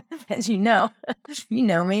 as you know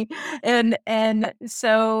me. And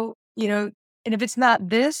so, and if it's not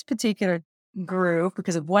this particular group,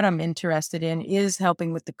 because of what I'm interested in is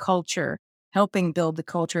helping with the culture, helping build the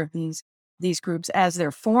culture of these groups as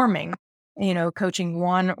they're forming, coaching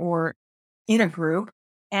one or in a group.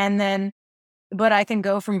 And then, but I can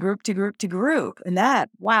go from group to group to group. And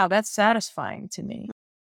that's satisfying to me.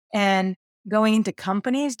 And going into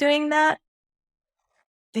companies doing that,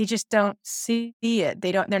 they just don't see it.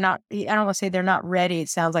 I don't want to say they're not ready. It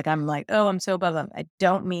sounds like I'm like, oh, I'm so above them. I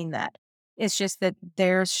don't mean that. It's just that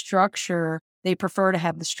their structure, they prefer to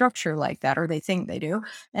have the structure like that, or they think they do.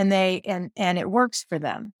 And and it works for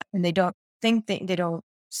them. And they don't think they don't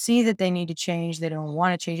see that they need to change. They don't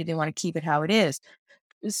want to change it. They want to keep it how it is.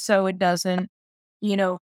 So it doesn't,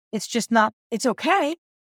 it's just not, it's okay.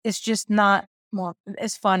 It's just not more,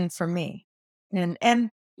 it's fun for me. And,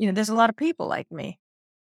 there's a lot of people like me.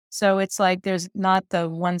 So it's like there's not the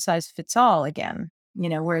one size fits all again,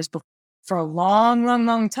 whereas for a long, long,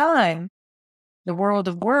 long time, the world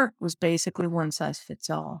of work was basically one size fits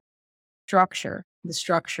all. The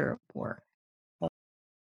structure of work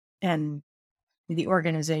and the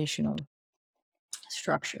organizational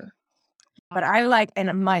structure. But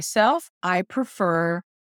and myself, I prefer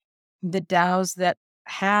the DAOs that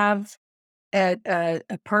have a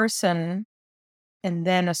person and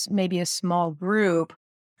then maybe a small group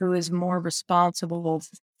who is more responsible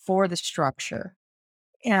for the structure.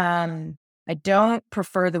 And I don't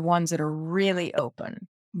prefer the ones that are really open.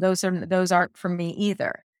 Those aren't for me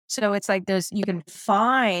either. So it's like you can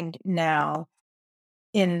find now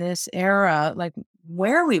in this era, like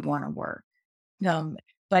where we want to work.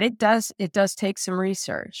 But it does take some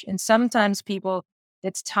research. And sometimes people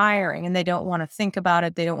it's tiring and they don't want to think about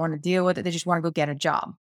it. They don't want to deal with it. They just want to go get a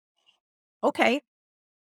job. Okay.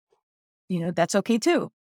 That's okay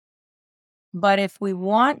too. But if we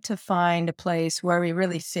want to find a place where we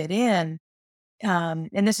really fit in, and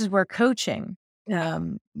this is where coaching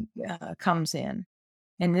comes in.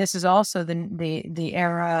 And this is also the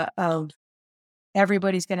era of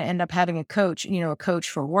everybody's going to end up having a coach, a coach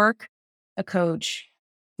for work, a coach,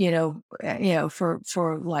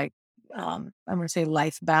 for like, I'm going to say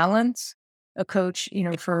life balance, a coach,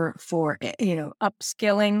 for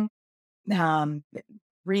upskilling, um,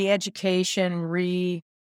 re-education,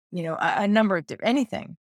 a number of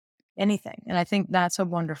anything. And I think that's a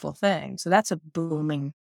wonderful thing. So that's a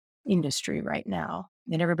booming industry right now.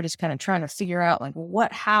 And everybody's kind of trying to figure out like,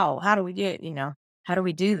 how do we do it? How do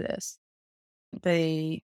we do this?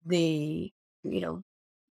 The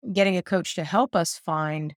getting a coach to help us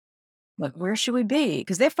find, like, where should we be?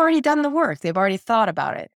 Because they've already done the work. They've already thought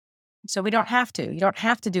about it. So we don't have to. You don't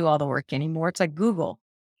have to do all the work anymore. It's like Google,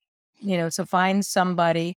 so find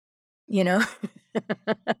somebody, you know,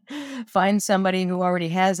 find somebody who already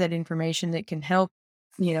has that information that can help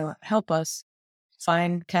us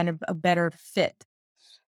find kind of a better fit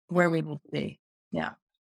where we will be. Yeah.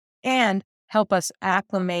 And help us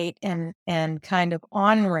acclimate and kind of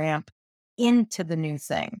on ramp into the new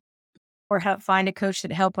thing, or find a coach that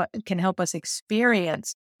can help us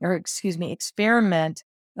experiment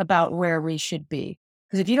about where we should be.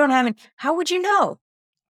 Because if you don't have it, how would you know?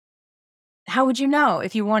 How would you know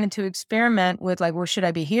if you wanted to experiment with, like, well, should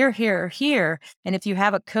I be here, here, or here? And if you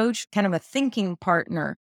have a coach, kind of a thinking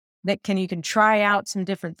partner that you can try out some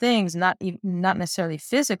different things, not necessarily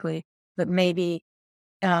physically, but maybe,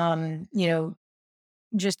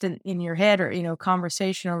 just in your head, or,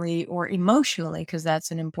 conversationally or emotionally, because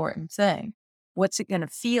that's an important thing. What's it going to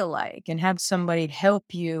feel like? And have somebody help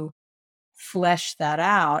you flesh that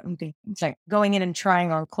out. And it's like going in and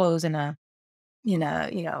trying on clothes in a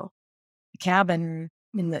cabin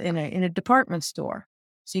in a department store.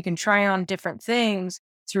 So you can try on different things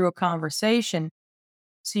through a conversation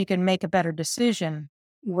so you can make a better decision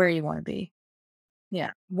where you want to be.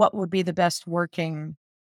 Yeah. What would be the best working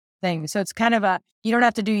thing? So it's kind of you don't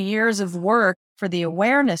have to do years of work for the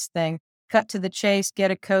awareness thing. Cut to the chase,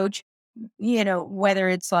 get a coach, whether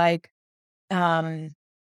it's like, um,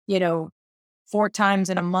 4 times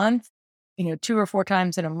in a month, 2 or 4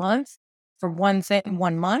 times in a month for one thing,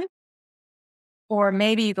 1 month. Or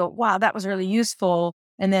maybe you go, wow, that was really useful,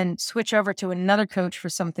 and then switch over to another coach for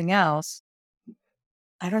something else.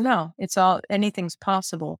 I don't know. Anything's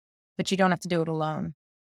possible, but you don't have to do it alone.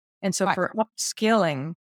 And so for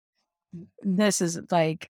upskilling, this is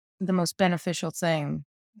like the most beneficial thing,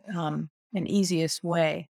 and easiest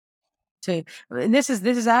way to, and this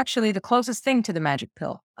is actually the closest thing to the magic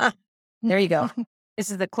pill. There you go.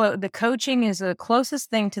 This is the coaching is the closest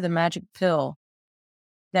thing to the magic pill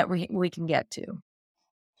that we can get to.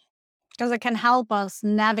 Because it can help us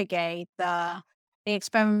navigate the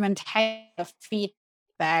experimentation of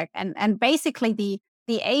feedback and basically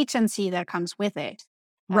the agency that comes with it.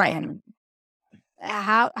 Right.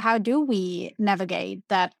 How do we navigate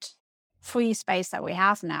that free space that we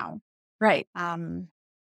have now? Right.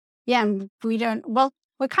 Yeah, and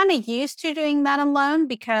we're kind of used to doing that alone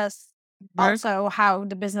because also how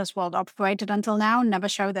the business world operated until now never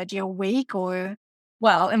show that you're weak or.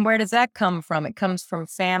 Well, and where does that come from? It comes from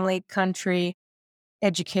family, country,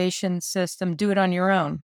 education system. Do it on your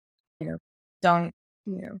own. Don't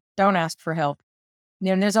ask for help.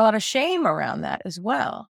 And there's a lot of shame around that as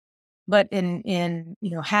well. But in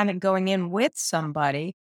having going in with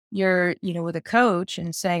somebody, you're, with a coach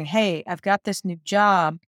and saying, hey, I've got this new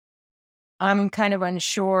job. I'm kind of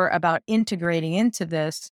unsure about integrating into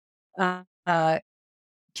this. Can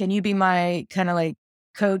you be my kind of like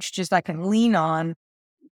coach, just I can lean on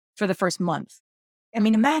for the first month? I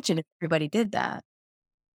mean, imagine if everybody did that.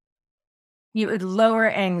 You would lower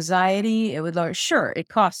anxiety. It would lower, sure, it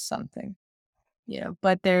costs something,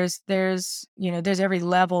 but there's every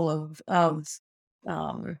level of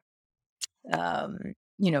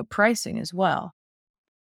pricing as well.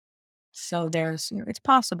 So there's, it's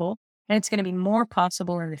possible, and it's going to be more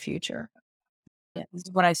possible in the future. Yeah, this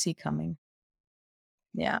is what I see coming.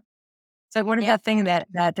 Yeah. So what is that thing that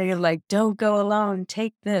they're like, don't go alone,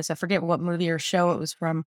 take this. I forget what movie or show it was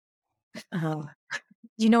from. Do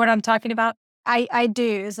you know what I'm talking about? I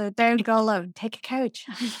do. So don't go alone, take a coach.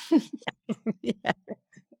 Yeah.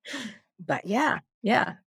 But yeah.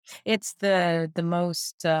 It's the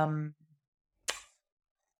most, because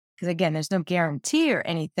again, there's no guarantee or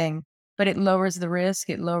anything, but it lowers the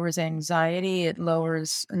risk, it lowers anxiety, it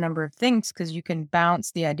lowers a number of things because you can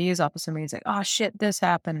bounce the ideas off of somebody. It's like, oh shit, this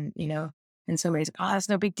happened, and somebody's like, oh, that's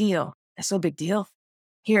no big deal. That's no big deal.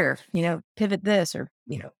 Here, pivot this, or,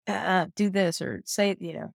 do this, or say,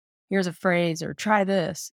 here's a phrase, or try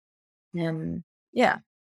this. And yeah.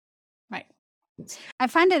 Right. I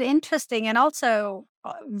find it interesting and also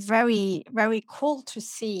very, very cool to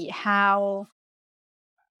see how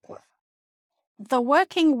the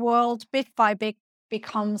working world bit by bit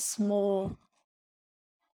becomes more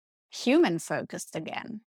human focused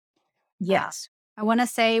again. Yes. I want to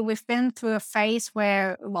say we've been through a phase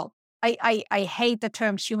where, well, I hate the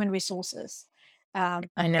term human resources. I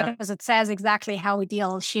know. Because it says exactly how we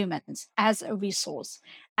deal with humans as a resource,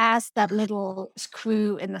 as that little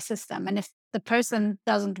screw in the system. And if the person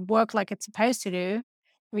doesn't work like it's supposed to do,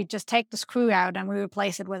 we just take the screw out and we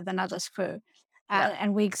replace it with another screw.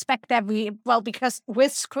 And we expect because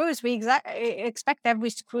with screws, we expect every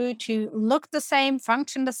screw to look the same,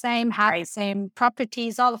 function the same, have the same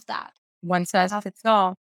properties, all of that. One size fits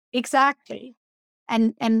all. Exactly.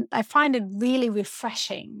 And I find it really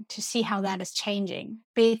refreshing to see how that is changing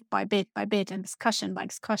bit by bit by bit and discussion by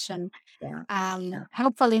discussion. Yeah.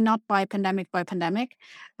 Hopefully not by pandemic.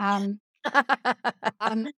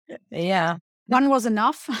 Yeah. One was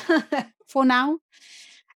enough for now.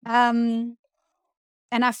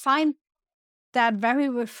 And I find that very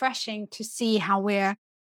refreshing to see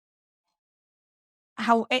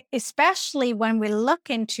especially when we look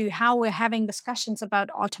into how we're having discussions about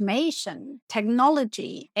automation,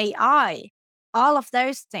 technology, AI, all of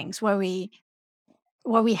those things where we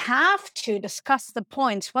have to discuss the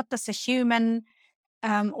points. What does a human,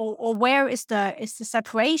 or where is the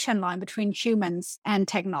separation line between humans and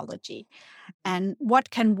technology, and what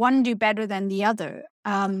can one do better than the other,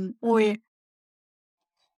 or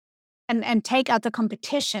and take out the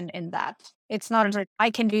competition in that. It's not like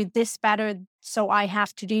I can do this better, so I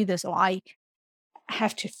have to do this, or I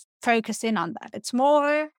have to focus in on that. It's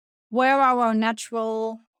more, where are our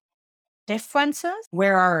natural differences?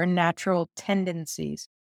 Where are our natural tendencies?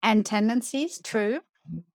 And tendencies, true.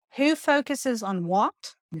 Who focuses on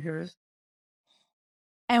what? Mm-hmm.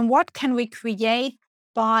 And what can we create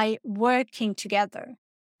by working together?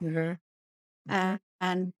 Mm-hmm.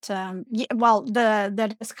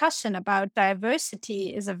 The discussion about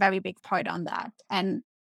diversity is a very big part on that. And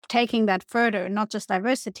taking that further, not just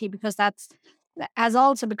diversity, because that has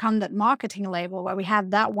also become that marketing label where we have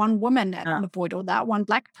that one woman on the board or that one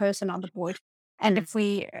Black person on the board. And if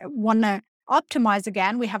we want to optimize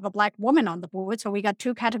again, we have a Black woman on the board. So we got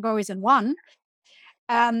two categories in one.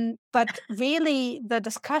 But really the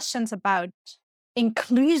discussions about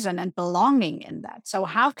inclusion and belonging in that. So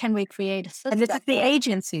how can we create a system? And this is the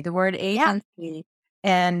agency, the word agency,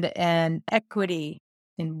 and equity.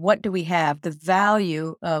 And what do we have? The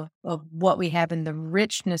value of what we have, and the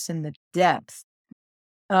richness and the depth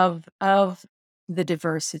of the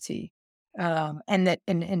diversity,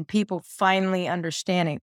 and people finally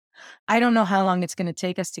understanding. I don't know how long it's going to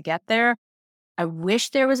take us to get there. I wish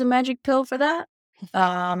there was a magic pill for that.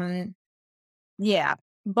 Yeah,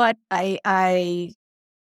 but I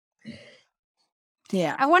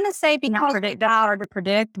want to say, because that's hard to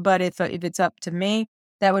predict, but if it's up to me,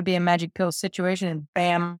 that would be a magic pill situation, and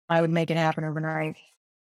bam, I would make it happen overnight.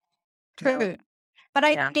 True. But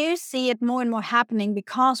I do see it more and more happening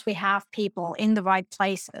because we have people in the right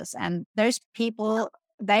places, and those people,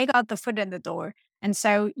 they got the foot in the door. And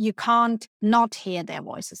so you can't not hear their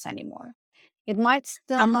voices anymore. It might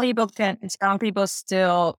still. Some people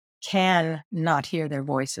still can not hear their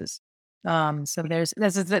voices. So this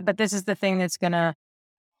is the thing that's gonna,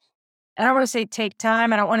 I don't want to say take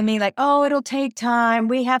time. I don't want to mean like, oh, it'll take time.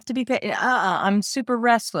 We have to be I'm super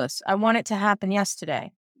restless. I want it to happen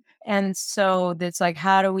yesterday. And so it's like,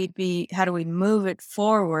 how do we move it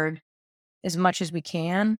forward as much as we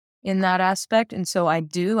can in that aspect? And so I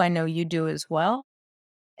know you do as well.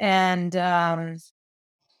 And,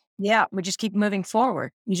 we just keep moving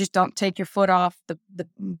forward. You just don't take your foot off the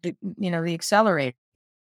accelerator.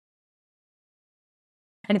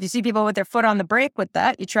 And if you see people with their foot on the brake with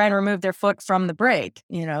that, you try and remove their foot from the brake.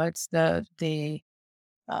 It's on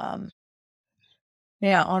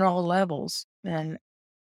all levels.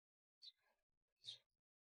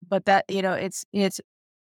 But that, it's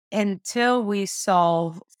until we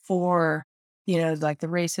solve for, like the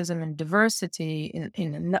racism and diversity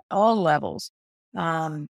in all levels.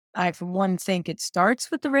 I, for one, think it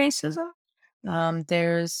starts with the racism.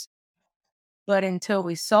 But until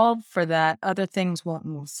we solve for that, other things won't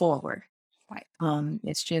move forward. Right.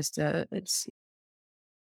 It's just, it's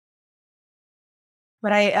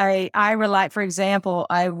But I rely, for example,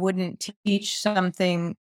 I wouldn't teach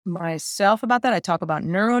something myself about that. I talk about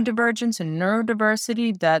neurodivergence and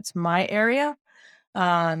neurodiversity. That's my area.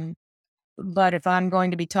 Um, but if I'm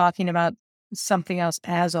going to be talking about something else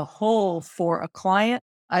as a whole for a client,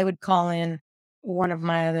 I would call in one of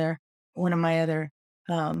my other, one of my other,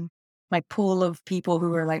 um, my pool of people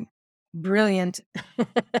who are like brilliant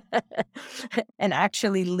and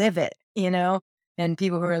actually live it, and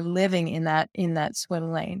people who are living in that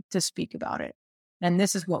swim lane to speak about it. And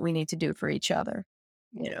this is what we need to do for each other,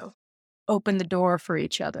 open the door for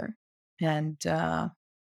each other. And,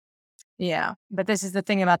 yeah, but this is the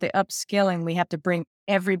thing about the upskilling. We have to bring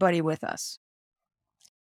everybody with us.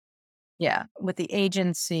 Yeah, with the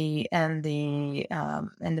agency and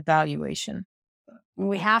the valuation.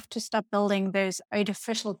 We have to stop building those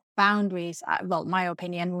artificial boundaries. Well, my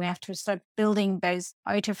opinion, we have to start building those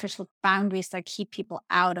artificial boundaries that keep people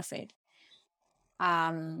out of it.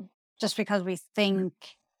 Just because we think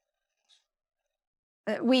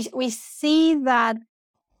we see that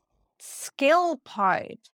skill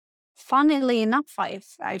part. Funnily enough,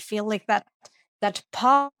 I feel like that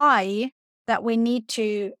pie that we need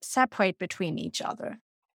to separate between each other,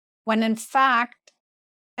 when in fact,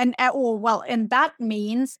 and that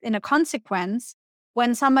means in a consequence,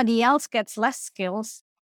 when somebody else gets less skills,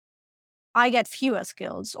 I get fewer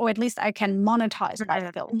skills, or at least I can monetize my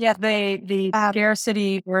skills. Yeah, the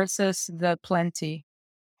scarcity versus the plenty.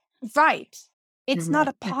 Right. It's not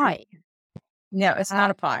a pie. No, it's not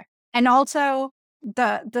a pie. And also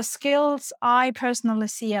the skills I personally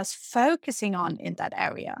see as focusing on in that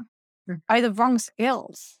area are the wrong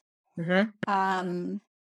skills.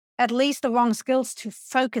 At least the wrong skills to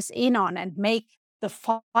focus in on and make the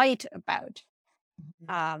fight about.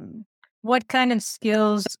 What kind of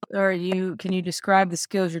skills can you describe the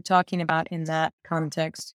skills you're talking about in that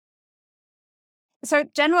context? So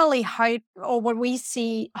generally hard, or what we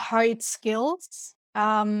see hard skills,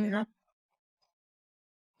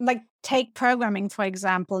 like take programming, for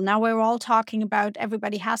example. Now we're all talking about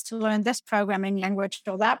everybody has to learn this programming language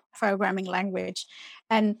or that programming language.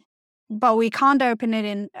 But we can't open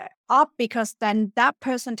it up, because then that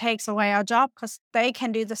person takes away our job because they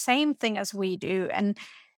can do the same thing as we do. And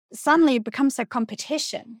suddenly it becomes a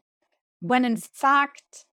competition. When in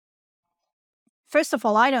fact, first of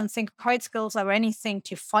all, I don't think hard skills are anything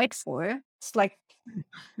to fight for. It's like,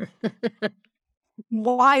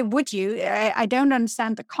 why would you? I don't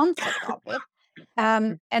understand the concept of it.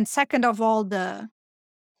 And second of all,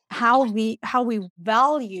 how we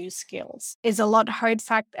value skills is a lot hard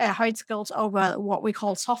skills over what we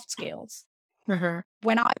call soft skills.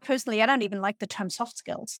 When I don't even like the term soft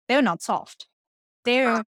skills. They're not soft.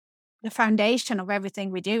 They're the foundation of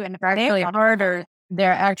everything we do, and they're harder.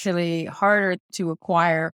 They're actually harder to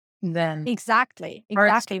acquire than exactly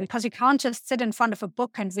because you can't just sit in front of a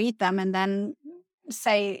book and read them and then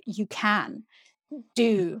say you can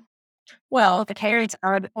do. Well, okay,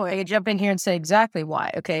 I jump in here and say exactly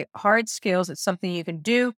why. Okay, hard skills, it's something you can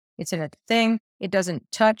do. It's in a thing. It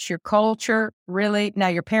doesn't touch your culture, really. Now,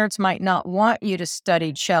 your parents might not want you to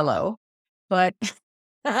study cello, but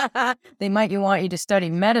they might want you to study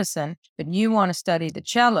medicine, but you want to study the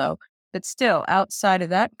cello. But still, outside of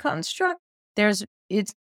that construct,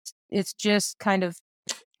 it's just kind of,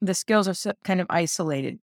 the skills are kind of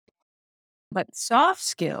isolated. But soft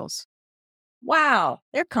skills, wow,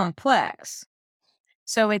 they're complex.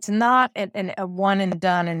 So it's not a one and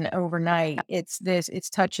done and overnight. It's this, it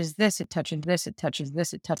touches this, it touches this, it touches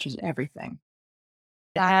this, it touches everything.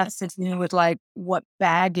 That has to do with like what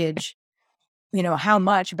baggage, how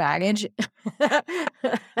much baggage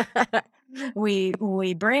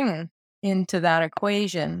we bring into that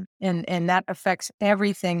equation. And that affects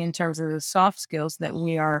everything in terms of the soft skills that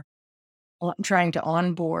we are trying to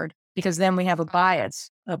onboard, because then we have a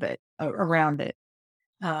bias of it around it.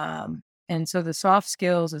 And so the soft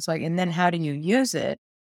skills, it's like, and then how do you use it?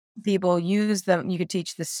 People use them. You could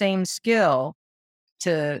teach the same skill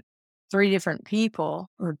to 3 different people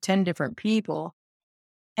or 10 different people,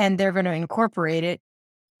 and they're going to incorporate it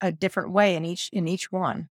a different way in each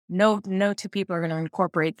one. No 2 people are going to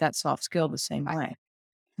incorporate that soft skill the same way.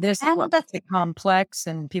 This is what makes it complex,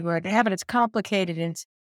 and people are like, yeah, but it's complicated and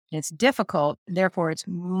it's difficult. Therefore, it's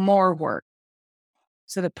more work.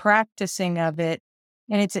 So the practicing of it,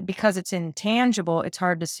 and it's because it's intangible, it's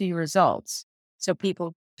hard to see results. So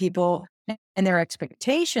people and their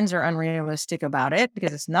expectations are unrealistic about it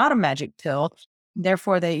because it's not a magic pill.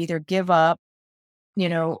 Therefore, they either give up,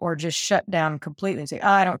 or just shut down completely and say,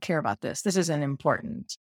 I don't care about this. This isn't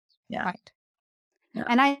important. Yeah. Right. Yeah.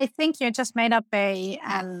 And I think you just made up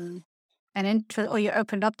or you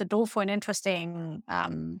opened up the door for an interesting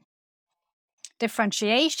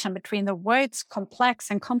differentiation between the words complex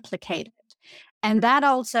and complicated. And that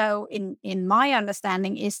also, in my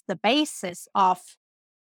understanding, is the basis of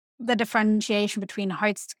the differentiation between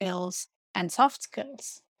hard skills and soft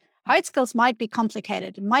skills. Hard skills might be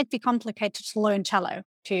complicated. It might be complicated to learn cello,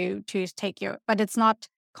 to take your, but it's not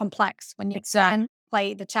complex. When you can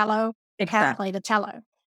play the cello, you can play the cello.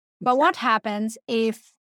 But what happens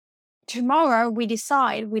if tomorrow we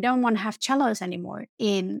decide we don't want to have cellos anymore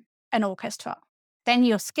in an orchestra? Then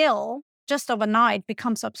your skill just overnight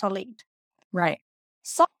becomes obsolete. Right.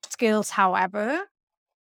 Soft skills, however,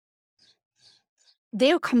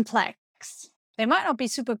 they're complex. They might not be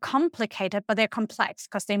super complicated, but they're complex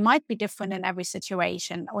because they might be different in every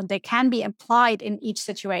situation, or they can be applied in each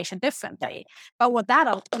situation differently. But what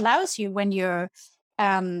that allows you when you're,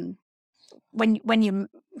 when you,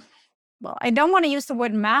 well, I don't want to use the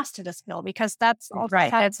word master the skill because that's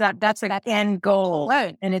right. That's an end goal,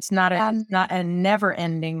 and it's not a never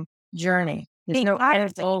ending journey. There's no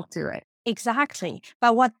end goal to it. Exactly.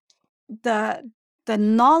 But what the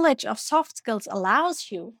knowledge of soft skills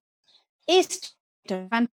allows you is to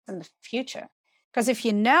invent in the future. Because if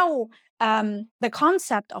you know the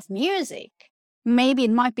concept of music, maybe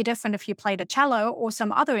it might be different if you play the cello or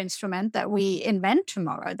some other instrument that we invent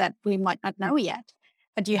tomorrow that we might not know yet.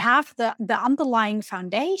 But you have the underlying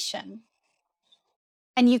foundation,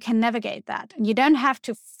 and you can navigate that. And you don't have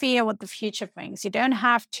to fear what the future brings. You don't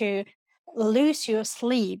have to lose your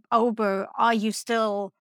sleep over, are you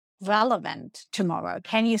still relevant tomorrow?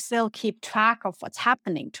 Can you still keep track of what's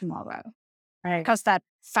happening tomorrow? Right. Because that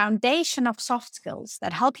foundation of soft skills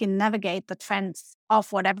that help you navigate the trends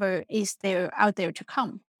of whatever is there out there to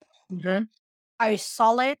come are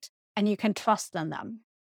solid, and you can trust in them.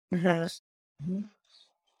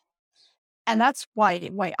 And that's why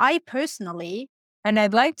I personally, and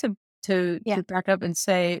I'd like to back up and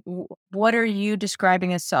say, what are you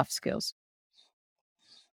describing as soft skills?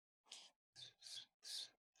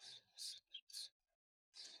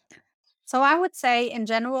 So I would say in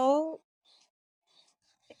general,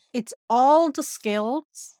 it's all the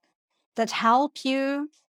skills that help you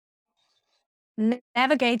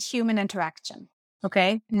navigate human interaction.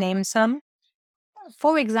 Okay, name some.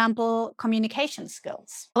 For example, communication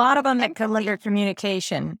skills. A lot of them that come under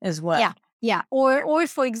communication as well. Yeah. Or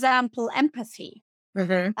for example, empathy.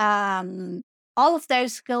 All of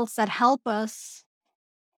those skills that help us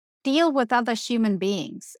deal with other human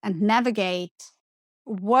beings and navigate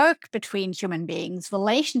work between human beings,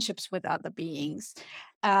 relationships with other beings,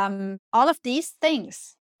 all of these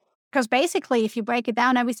things. Because basically, if you break it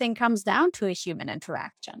down, everything comes down to a human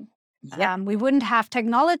interaction. We wouldn't have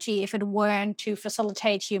technology if it weren't to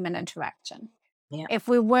facilitate human interaction. If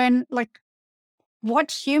we weren't, like,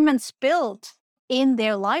 what humans built in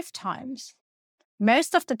their lifetimes,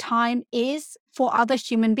 most of the time is for other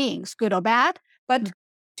human beings, good or bad, but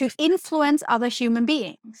to influence other human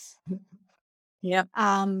beings.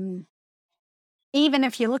 Even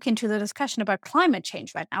if you look into the discussion about climate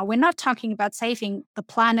change right now, we're not talking about saving the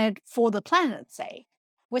planet for the planet's sake.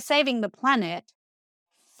 We're saving the planet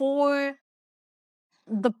for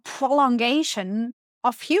the prolongation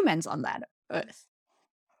of humans on that earth.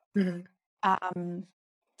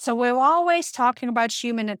 So we're always talking about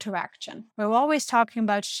human interaction. We're always talking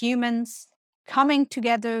about humans coming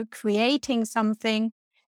together, creating something,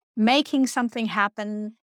 making something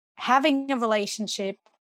happen, having a relationship.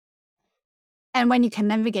 And when you can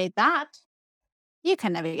navigate that, you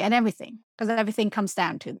can navigate everything, because everything comes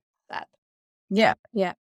down to that. Yeah.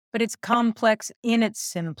 But it's complex in its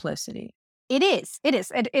simplicity. It is.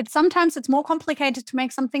 Sometimes it's more complicated to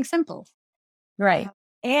make something simple. Right.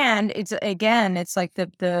 And it's like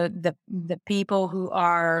the people who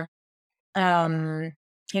are,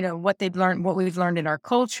 what they've learned, what we've learned in our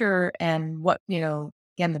culture, and what, again,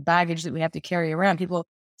 the baggage that we have to carry around. People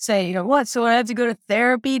say, what? So I have to go to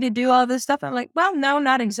therapy to do all this stuff? I'm like, well, no,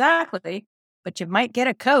 not exactly. But you might get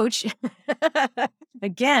a coach.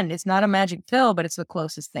 Again, it's not a magic pill, but it's the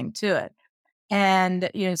closest thing to it. And,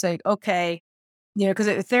 it's like, okay, because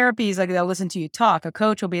therapy is like, they'll listen to you talk. A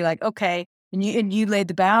coach will be like, okay, and you laid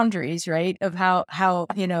the boundaries, right, of how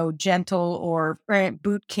gentle or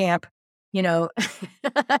boot camp,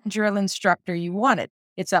 drill instructor you want it.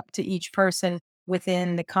 It's up to each person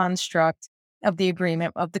within the construct of the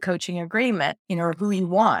agreement, of the coaching agreement, or who you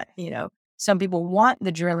want. Some people want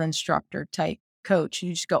the drill instructor type coach.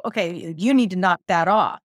 You just go, okay, you need to knock that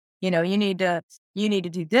off. You need to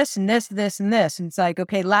do this and this, this and this. And it's like,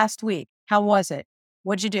 okay, last week, how was it?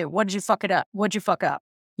 What'd you do? What did you fuck it up? What'd you fuck up?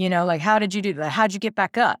 Like, how did you do that? How'd you get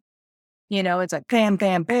back up? It's like, bam,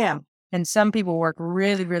 bam, bam. And some people work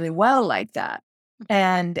really, really well like that.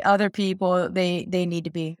 And other people, they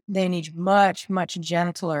need much, much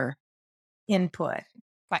gentler input.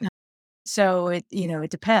 Right. So it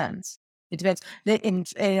depends. It depends.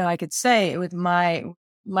 I could say with my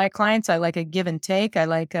clients, I like a give and take. I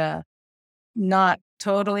like a not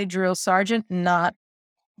totally drill sergeant, not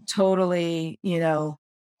totally,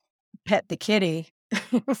 pet the kitty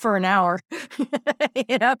for an hour.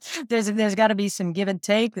 There's got to be some give and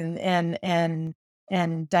take and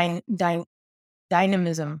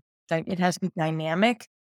dynamism. It has to be dynamic.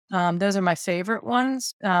 Those are my favorite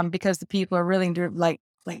ones because the people are willing to like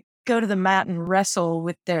go to the mat and wrestle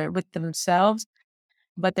with themselves,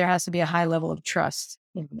 but there has to be a high level of trust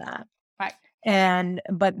in that. Right.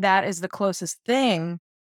 But that is the closest thing,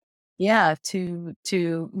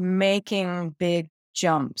 to making big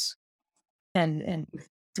jumps and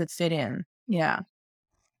to fit in. Yeah.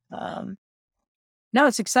 No,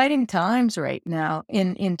 it's exciting times right now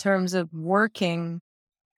in terms of working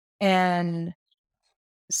and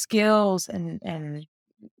skills and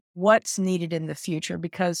what's needed in the future,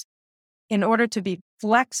 because in order to be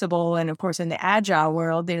flexible, and of course in the agile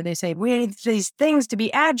world, they say we need these things to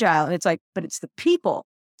be agile. And it's like, but it's the people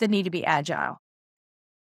that need to be agile.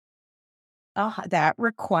 That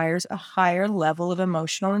requires a higher level of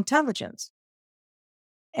emotional intelligence.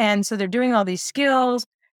 And so they're doing all these skills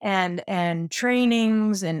and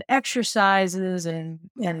trainings and exercises and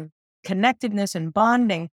connectedness and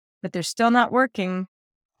bonding, but they're still not working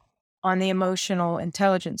on the emotional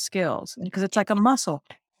intelligence skills, because it's like a muscle.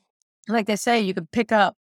 Like they say, you can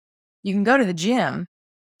go to the gym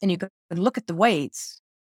and you can look at the weights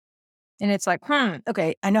and it's like,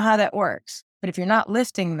 okay, I know how that works. But if you're not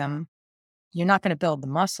lifting them, you're not going to build the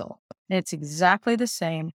muscle. And it's exactly the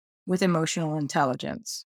same with emotional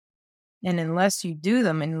intelligence. And unless you do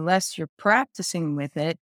them, unless you're practicing with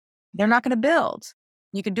it, they're not going to build.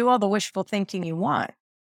 You can do all the wishful thinking you want,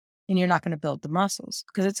 and you're not going to build the muscles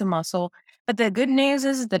because it's a muscle. But the good news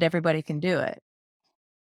is that everybody can do it.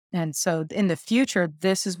 And so in the future,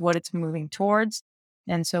 this is what it's moving towards.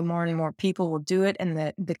 And so more and more people will do it,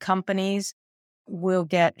 and the companies will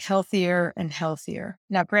get healthier and healthier.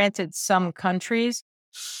 Now, granted, some countries,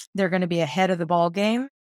 they're going to be ahead of the ball game,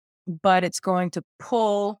 but it's going to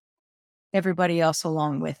pull everybody else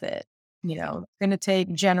along with it. It's going to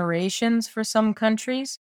take generations for some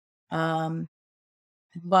countries, but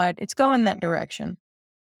it's going that direction.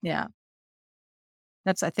 Yeah.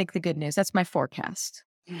 That's, I think, the good news. That's my forecast.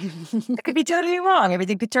 It could be totally wrong.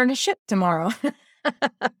 Everything could turn to shit tomorrow.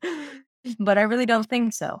 But I really don't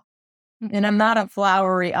think so. And I'm not a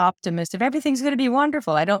flowery optimist. If everything's going to be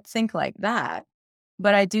wonderful, I don't think like that.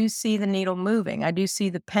 But I do see the needle moving. I do see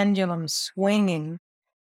the pendulum swinging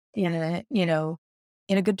in a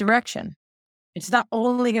good direction. It's not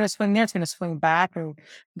only going to swing there, it's going to swing back or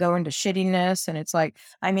go into shittiness. And it's like,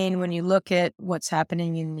 when you look at what's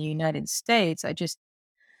happening in the United States, I just,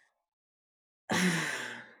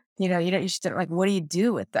 you just like, what do you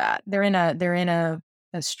do with that? They're in a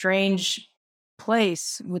strange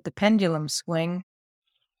place with the pendulum swing.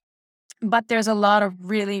 But there's a lot of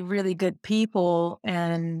really, really good people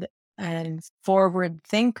and forward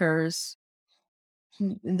thinkers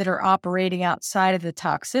that are operating outside of the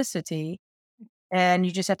toxicity, and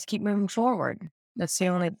you just have to keep moving forward. That's the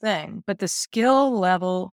only thing. But the skill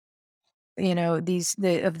level, of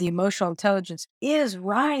the emotional intelligence is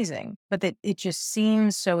rising, but that it just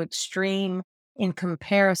seems so extreme in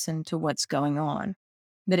comparison to what's going on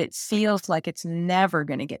that it feels like it's never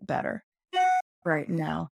going to get better right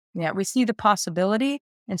now. Yeah, we see the possibility,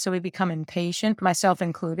 and so we become impatient, myself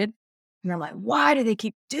included. And I'm like, why do they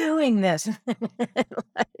keep doing this?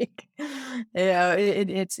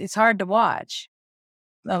 It's hard to watch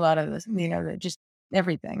a lot of this, just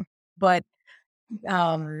everything. But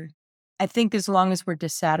I think as long as we're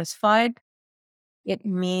dissatisfied, it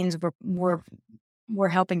means we're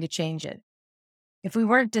helping to change it. If we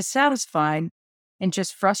weren't dissatisfied and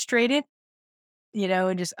just frustrated,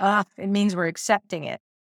 and just it means we're accepting it.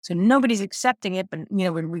 So nobody's accepting it, but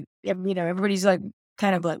when everybody's like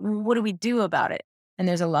kind of like, what do we do about it? And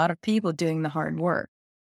there's a lot of people doing the hard work.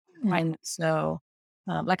 Right. And so,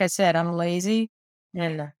 like I said, I'm lazy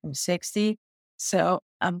and I'm 60. So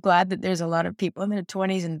I'm glad that there's a lot of people in their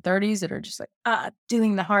 20s and 30s that are just like,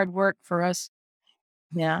 doing the hard work for us.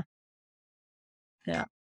 Yeah. Yeah.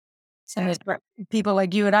 And there's people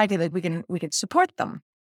like you and I like we can support them.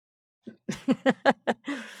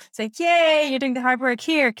 It's like, yay, you're doing the hard work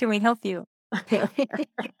here. Can we help you?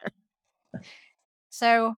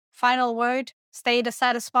 So, final word, stay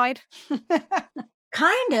dissatisfied.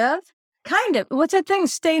 Kind of. What's that thing?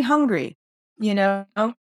 Stay hungry,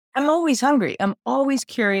 I'm always hungry. I'm always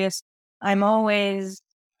curious. I'm always,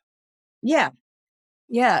 yeah,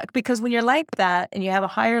 because when you're like that and you have a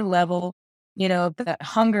higher level, that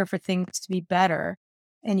hunger for things to be better,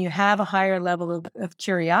 and you have a higher level of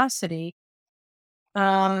curiosity,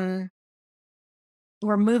 we're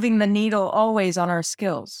moving the needle always on our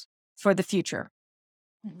skills for the future.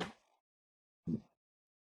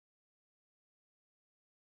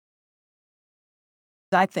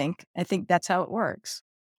 I think that's how it works.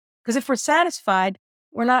 Because if we're satisfied,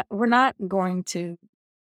 we're not going to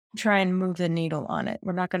try and move the needle on it.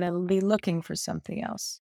 We're not going to be looking for something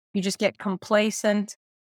else. You just get complacent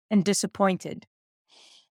and disappointed.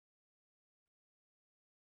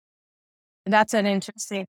 And that's an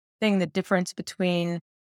interesting thing, the difference between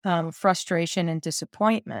frustration and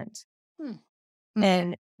disappointment.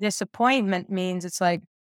 And disappointment means it's like,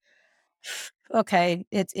 okay,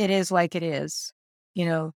 it is like it is.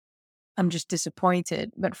 I'm just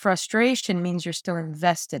disappointed. But frustration means you're still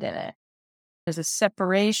invested in it. There's a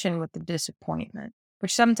separation with the disappointment,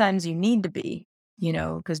 which sometimes you need to be,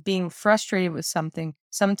 because being frustrated with something,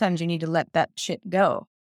 sometimes you need to let that shit go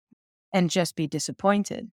and just be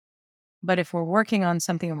disappointed. But if we're working on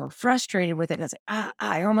something and we're frustrated with it, it's like,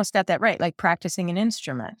 I almost got that right. Like practicing an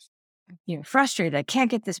instrument. You're frustrated. I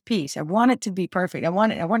can't get this piece. I want it to be perfect. I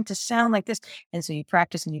want it to sound like this. And so you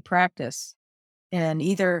practice and you practice. And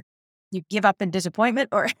either you give up in disappointment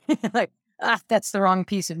or like, that's the wrong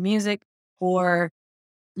piece of music. Or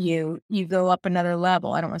you go up another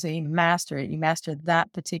level. I don't want to say you master it. You master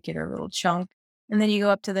that particular little chunk. And then you go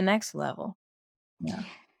up to the next level. Yeah.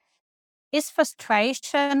 Is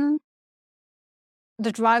frustration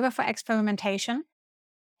the driver for experimentation?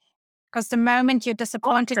 Because the moment you're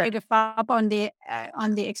disappointed, you give up on the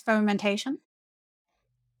experimentation.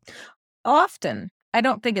 Often. I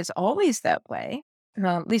don't think it's always that way.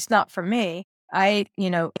 At least not for me.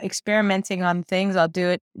 Experimenting on things, I'll do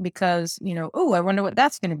it because, I wonder what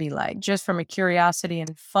that's going to be like, just from a curiosity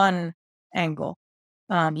and fun angle.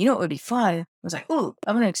 What would be fun? I was like, I'm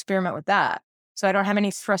going to experiment with that. So I don't have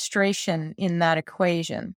any frustration in that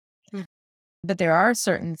equation. But there are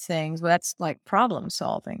certain things, that's like problem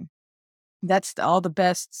solving. That's all the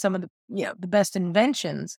best, some of the best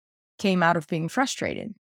inventions came out of being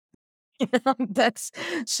frustrated.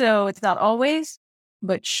 So it's not always,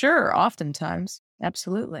 but sure, oftentimes.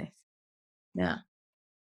 Absolutely. Yeah.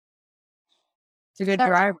 It's a good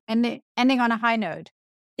driver. And ending on a high note.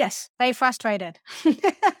 Yes. Stay frustrated.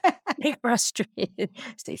 Stay frustrated.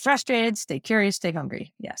 Stay frustrated. Stay curious. Stay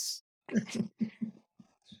hungry. Yes.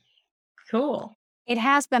 Cool. It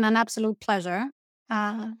has been an absolute pleasure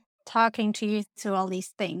talking to you through all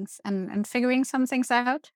these things and figuring some things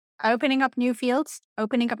out, opening up new fields,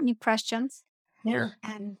 opening up new questions. Yeah.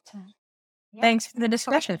 And thanks for the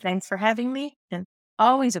discussion. Thanks for having me. And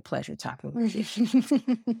always a pleasure talking with you.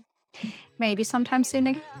 Maybe sometime soon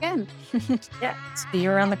again. Yeah. See you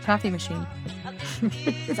around the coffee machine.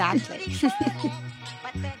 Exactly.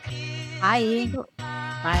 Bye.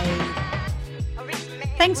 Bye.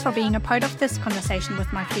 Thanks for being a part of this conversation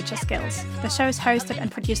with My Future Skills. The show is hosted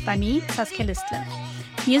and produced by me, Saskia Listlin.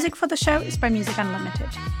 Music for the show is by Music Unlimited.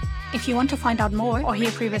 If you want to find out more or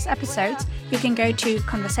hear previous episodes, you can go to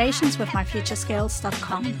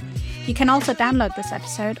conversationswithmyfutureskills.com. You can also download this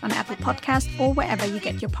episode on Apple Podcasts or wherever you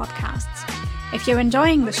get your podcasts. If you're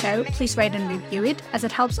enjoying the show, please rate and review it, as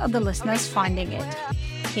it helps other listeners finding it.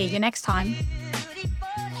 See you next time.